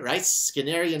 Skinner, right?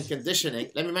 Skinnerian conditioning.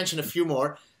 Let me mention a few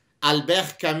more.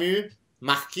 Albert Camus,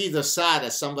 Marquis de Sade,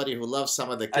 as somebody who loves some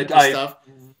of the kinky stuff.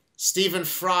 Stephen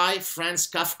Fry, Franz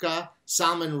Kafka,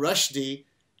 Salman Rushdie,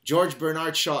 George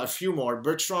Bernard Shaw, a few more.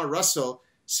 Bertrand Russell,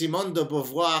 Simone de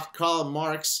Beauvoir, Karl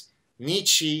Marx,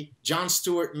 Nietzsche, John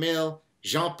Stuart Mill,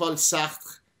 Jean-Paul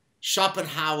Sartre,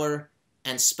 Schopenhauer,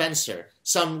 and Spencer.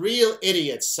 Some real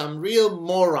idiots, some real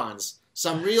morons,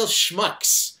 some real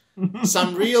schmucks,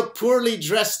 some real poorly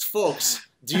dressed folks.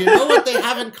 Do you know what they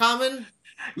have in common?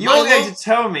 You're going to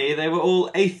tell me they were all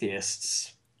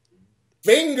atheists.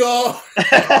 Bingo!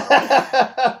 What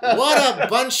a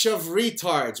bunch of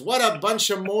retards. What a bunch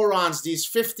of morons, these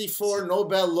 54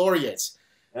 Nobel laureates.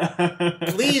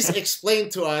 Please explain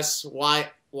to us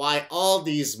why all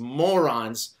these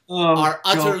morons are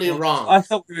utterly wrong. I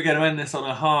thought we were going to end this on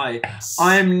a high.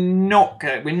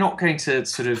 We're not going to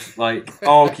sort of like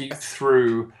argue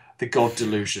through the God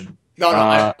delusion.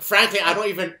 No, frankly, I don't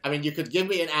even. I mean, you could give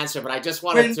me an answer, but I just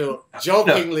wanted to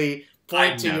jokingly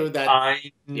point to you that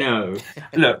I know.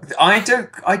 Look, I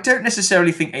don't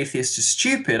necessarily think atheists are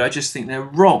stupid. I just think they're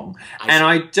wrong,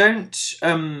 I don't.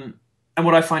 And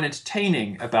what I find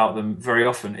entertaining about them very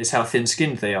often is how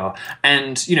thin-skinned they are.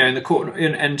 And you know, in the court,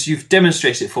 and you've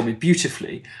demonstrated it for me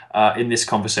beautifully in this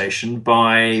conversation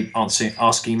by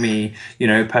asking me, you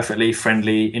know, perfectly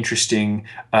friendly, interesting,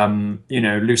 you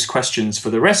know, loose questions for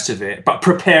the rest of it, but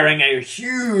preparing a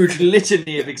huge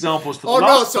litany of examples for the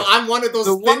last so I'm one of those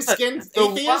thin-skinned atheists?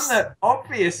 The one that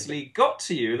obviously got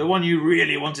to you, the one you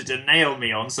really wanted to nail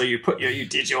me on, so you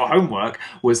did your homework,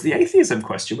 was the atheism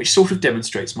question, which sort of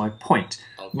demonstrates my point.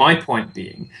 Okay. My point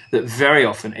being that very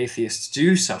often atheists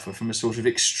do suffer from a sort of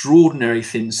extraordinary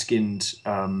thin-skinned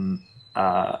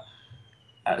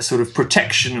sort of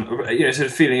protection, you know, sort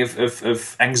of feeling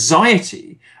of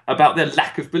anxiety about their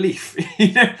lack of belief,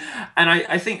 you know. And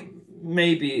I think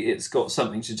maybe it's got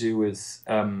something to do with.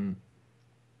 Well,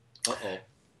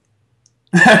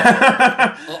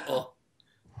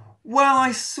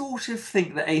 I sort of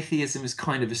think that atheism is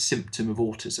kind of a symptom of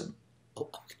autism.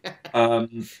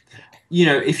 You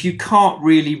know, if you can't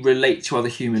really relate to other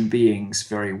human beings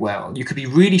very well, you could be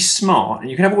really smart and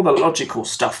you can have all the logical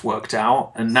stuff worked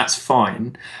out, and that's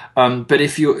fine. But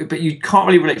you can't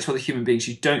really relate to other human beings.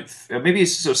 You don't. Maybe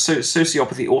it's sort of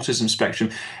sociopathy, autism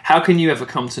spectrum. How can you ever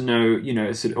come to know, you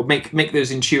know, sort of, or make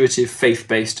those intuitive,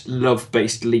 faith-based,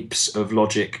 love-based leaps of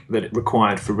logic that it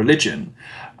required for religion?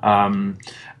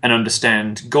 And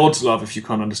understand God's love if you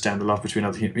can't understand the love between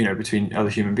other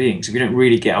human beings. If you don't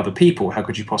really get other people, how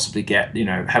could you possibly get, you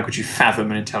know, how could you fathom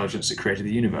an intelligence that created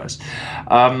the universe?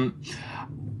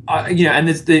 You know, and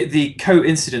the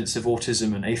coincidence of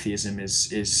autism and atheism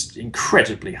is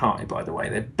incredibly high, by the way.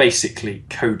 They're basically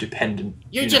codependent.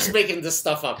 You're just making this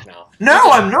stuff up now.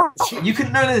 No, I'm not. You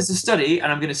can know there's a study,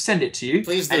 and I'm going to send it to you.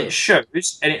 Please do. And it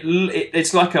shows, and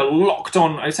it's like a locked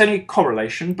on, it's only a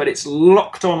correlation, but it's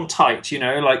locked on tight, you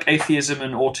know, like atheism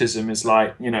and autism is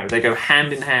like, you know, they go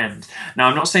hand in hand. Now,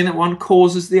 I'm not saying that one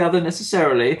causes the other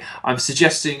necessarily. I'm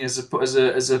suggesting as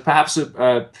perhaps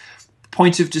a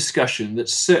point of discussion that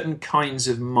certain kinds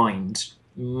of mind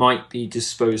might be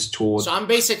disposed towards. So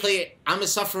I'm a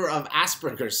sufferer of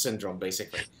Asperger's syndrome,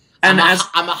 basically. And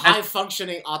I'm a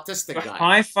high-functioning autistic guy.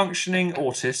 High-functioning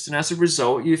autist, and as a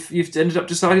result, you've ended up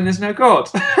deciding there's no God.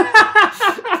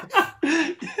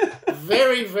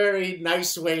 Very, very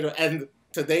nice way to end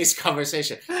today's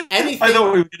conversation. Anything? I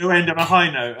thought we were going to end on a high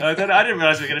note. I didn't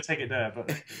realize we were going to take it there, but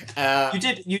you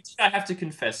did. I have to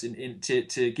confess,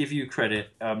 to give you credit,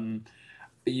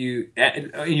 you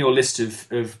in your list of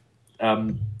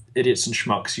idiots and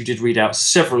schmucks, you did read out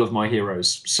several of my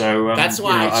heroes. So that's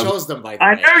why I chose them. By the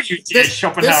way, I know you did. This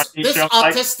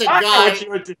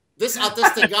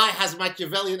autistic guy has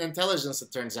Machiavellian intelligence,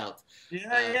 it turns out.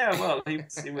 Yeah. Well, he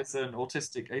was an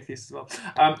autistic atheist as well.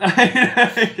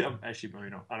 Actually, maybe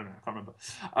not. I don't know. I can't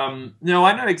remember. No,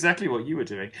 I know exactly what you were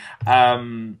doing.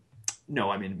 No,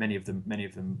 I mean many of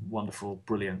them wonderful,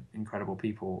 brilliant, incredible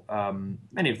people.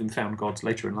 Many of them found God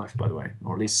later in life, by the way,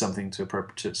 or at least something to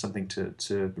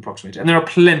approximate. And there are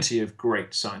plenty of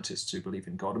great scientists who believe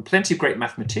in God, and plenty of great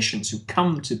mathematicians who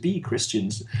come to be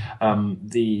Christians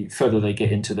the further they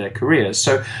get into their careers.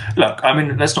 So, look, I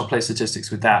mean, let's not play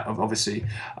statistics with that. Obviously,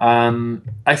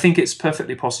 I think it's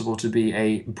perfectly possible to be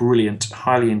a brilliant,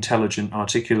 highly intelligent,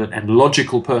 articulate, and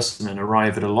logical person and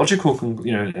arrive in a logical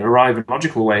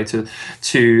way to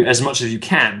as much as you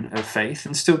can of faith,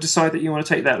 and still decide that you want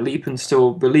to take that leap and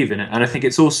still believe in it. And I think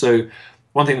it's also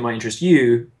one thing that might interest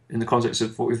you in the context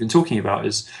of what we've been talking about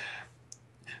is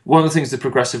one of the things the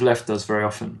progressive left does very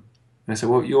often. They say,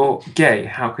 well, you're gay,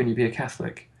 how can you be a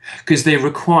Catholic? Because they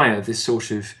require this sort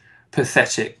of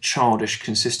pathetic, childish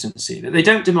consistency that they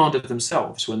don't demand of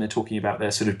themselves when they're talking about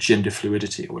their sort of gender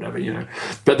fluidity or whatever,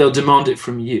 but they'll demand it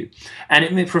from you. And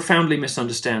it profoundly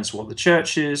misunderstands what the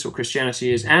church is or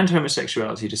Christianity is and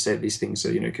homosexuality to say that these things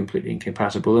are, completely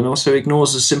incompatible, and also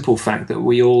ignores the simple fact that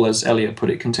we all, as Eliot put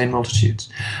it, contain multitudes,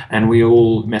 and we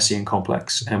all messy and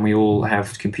complex, and we all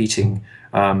have competing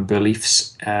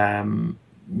beliefs.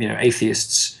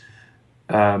 Atheists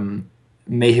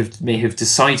may have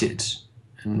decided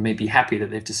and may be happy that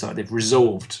they've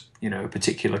resolved, a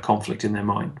particular conflict in their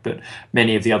mind. But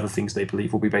many of the other things they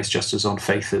believe will be based just as on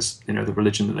faith as, the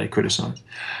religion that they criticize.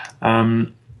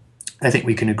 I think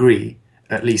we can agree,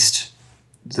 at least,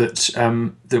 that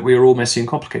we are all messy and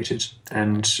complicated,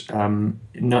 and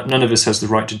none of us has the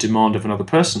right to demand of another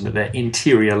person that their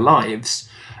interior lives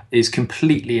is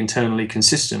completely internally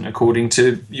consistent according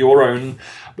to your own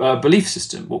belief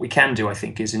system. What we can do, I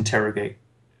think, is interrogate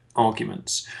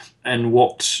arguments. And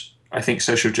what I think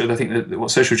what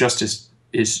social justice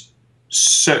is,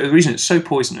 the reason it's so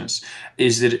poisonous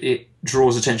is that it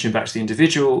draws attention back to the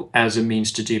individual as a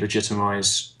means to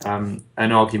delegitimize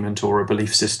an argument or a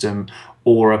belief system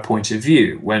or a point of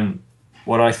view. When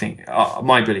what I think,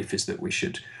 my belief is that we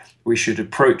should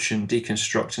approach and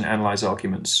deconstruct and analyze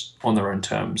arguments on their own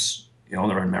terms, on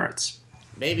their own merits.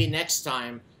 Maybe next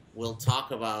time we'll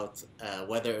talk about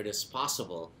whether it is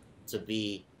possible to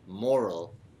be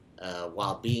moral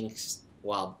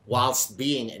whilst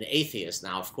being an atheist.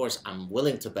 Now, of course, I'm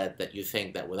willing to bet that you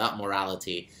think that without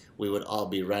morality, we would all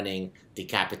be running,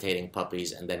 decapitating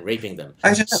puppies, and then raping them.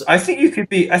 I think you could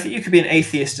be an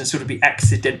atheist and sort of be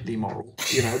accidentally moral.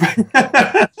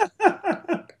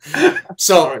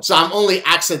 So I'm only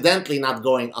accidentally not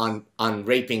going on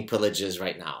raping pillages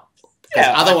right now.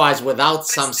 Yeah. Otherwise, without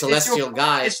some celestial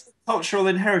guy. Cultural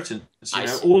inheritance.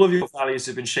 All of your values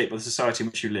have been shaped by the society in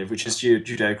which you live, which is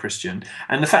Judeo-Christian.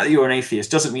 And the fact that you're an atheist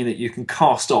doesn't mean that you can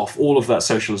cast off all of that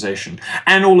socialization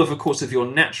and all of course, of your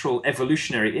natural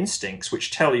evolutionary instincts, which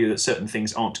tell you that certain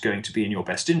things aren't going to be in your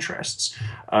best interests.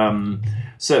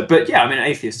 But yeah, I mean,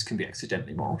 atheists can be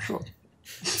accidentally moral, sure.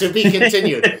 To be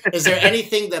continued. Is there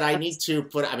anything that I need to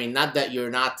put? I mean, not that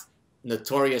you're not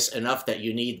notorious enough that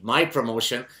you need my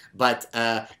promotion, but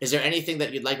is there anything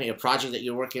that you'd like me, a project that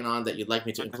you're working on that you'd like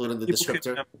me to include in the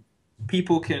descriptor?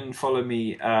 People can follow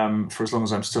me for as long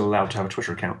as I'm still allowed to have a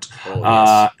Twitter account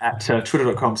at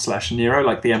twitter.com/Nero,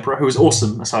 like the Emperor, who is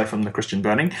awesome aside from the Christian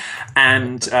burning.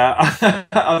 And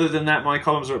other than that, my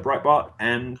columns are at Breitbart,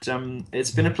 and it's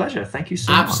been a pleasure. Thank you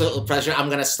so much. Absolute pleasure. I'm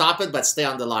going to stop it, but stay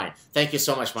on the line. Thank you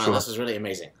so much, Milo. Sure. This was really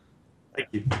amazing. Thank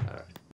you.